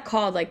 what's that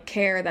called? Like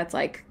care that's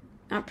like...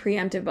 Not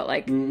preemptive, but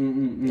like, you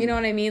know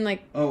what I mean?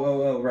 Like,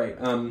 right.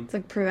 It's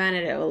like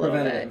preventative a little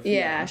bit.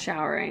 Yeah,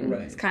 showering.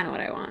 Right. It's kind of what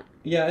I want.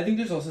 Yeah, I think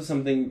there's also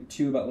something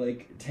too about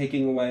like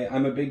taking away.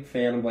 I'm a big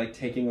fan of like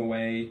taking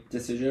away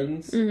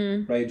decisions,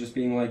 right? Just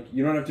being like,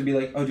 you don't have to be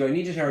like, oh, do I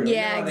need to shower?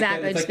 Yeah,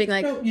 exactly. Just like, being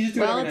like, no, you just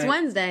do well, it's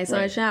Wednesday, so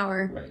I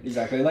shower. Right,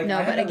 exactly. Like,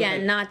 no, but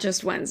again, not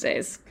just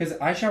Wednesdays. Because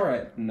I shower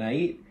at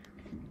night.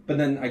 But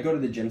then I go to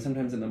the gym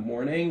sometimes in the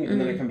morning, and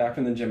then I come back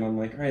from the gym. I'm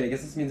like, all right, I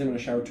guess this means I'm going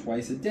to shower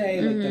twice a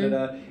day. Like,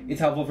 da-da-da. It's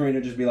helpful for me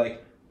to just be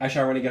like, I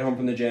shower when I get home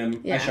from the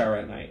gym. I shower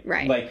at night.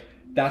 Right. Like,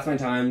 that's my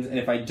times. And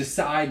if I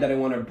decide that I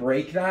want to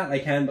break that, I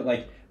can. But,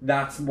 like,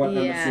 that's what I'm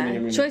assuming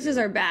I'm going to Choices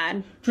are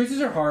bad.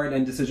 Choices are hard,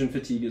 and decision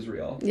fatigue is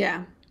real.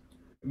 Yeah.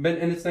 And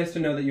it's nice to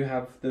know that you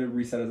have the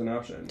reset as an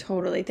option.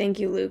 Totally. Thank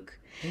you, Luke.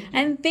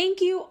 And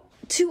thank you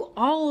to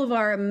all of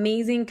our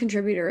amazing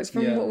contributors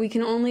from what we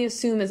can only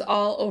assume is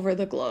all over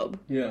the globe.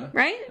 Yeah.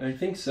 Right? I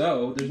think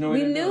so. There's no way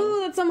to know. We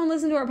knew that someone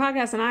listened to our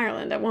podcast in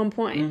Ireland at one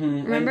point.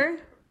 Mm-hmm. Remember?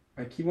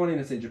 I keep wanting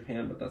to say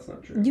Japan, but that's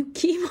not true. You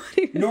keep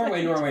wanting to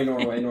Norway.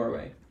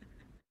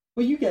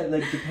 Well, you get,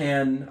 like,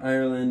 Japan,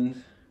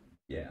 Ireland.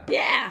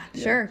 Yeah,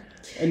 sure.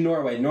 And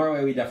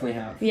Norway we definitely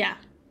have. Yeah.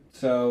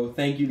 So,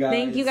 thank you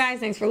guys.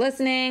 Thanks for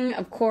listening.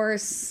 Of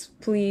course,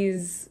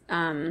 please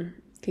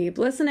keep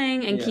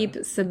listening and keep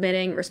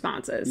submitting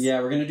responses.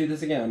 Yeah, we're going to do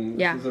this again.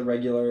 This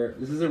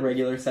is a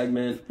regular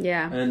segment.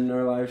 Yeah. And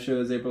our live show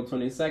is April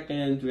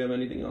 22nd. Do we have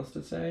anything else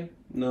to say?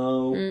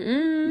 No.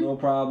 No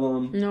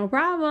problem. No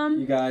problem.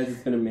 You guys,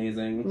 it's been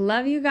amazing.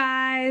 Love you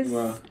guys.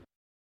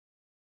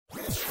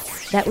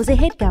 That was a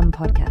HeadGum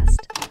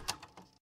podcast.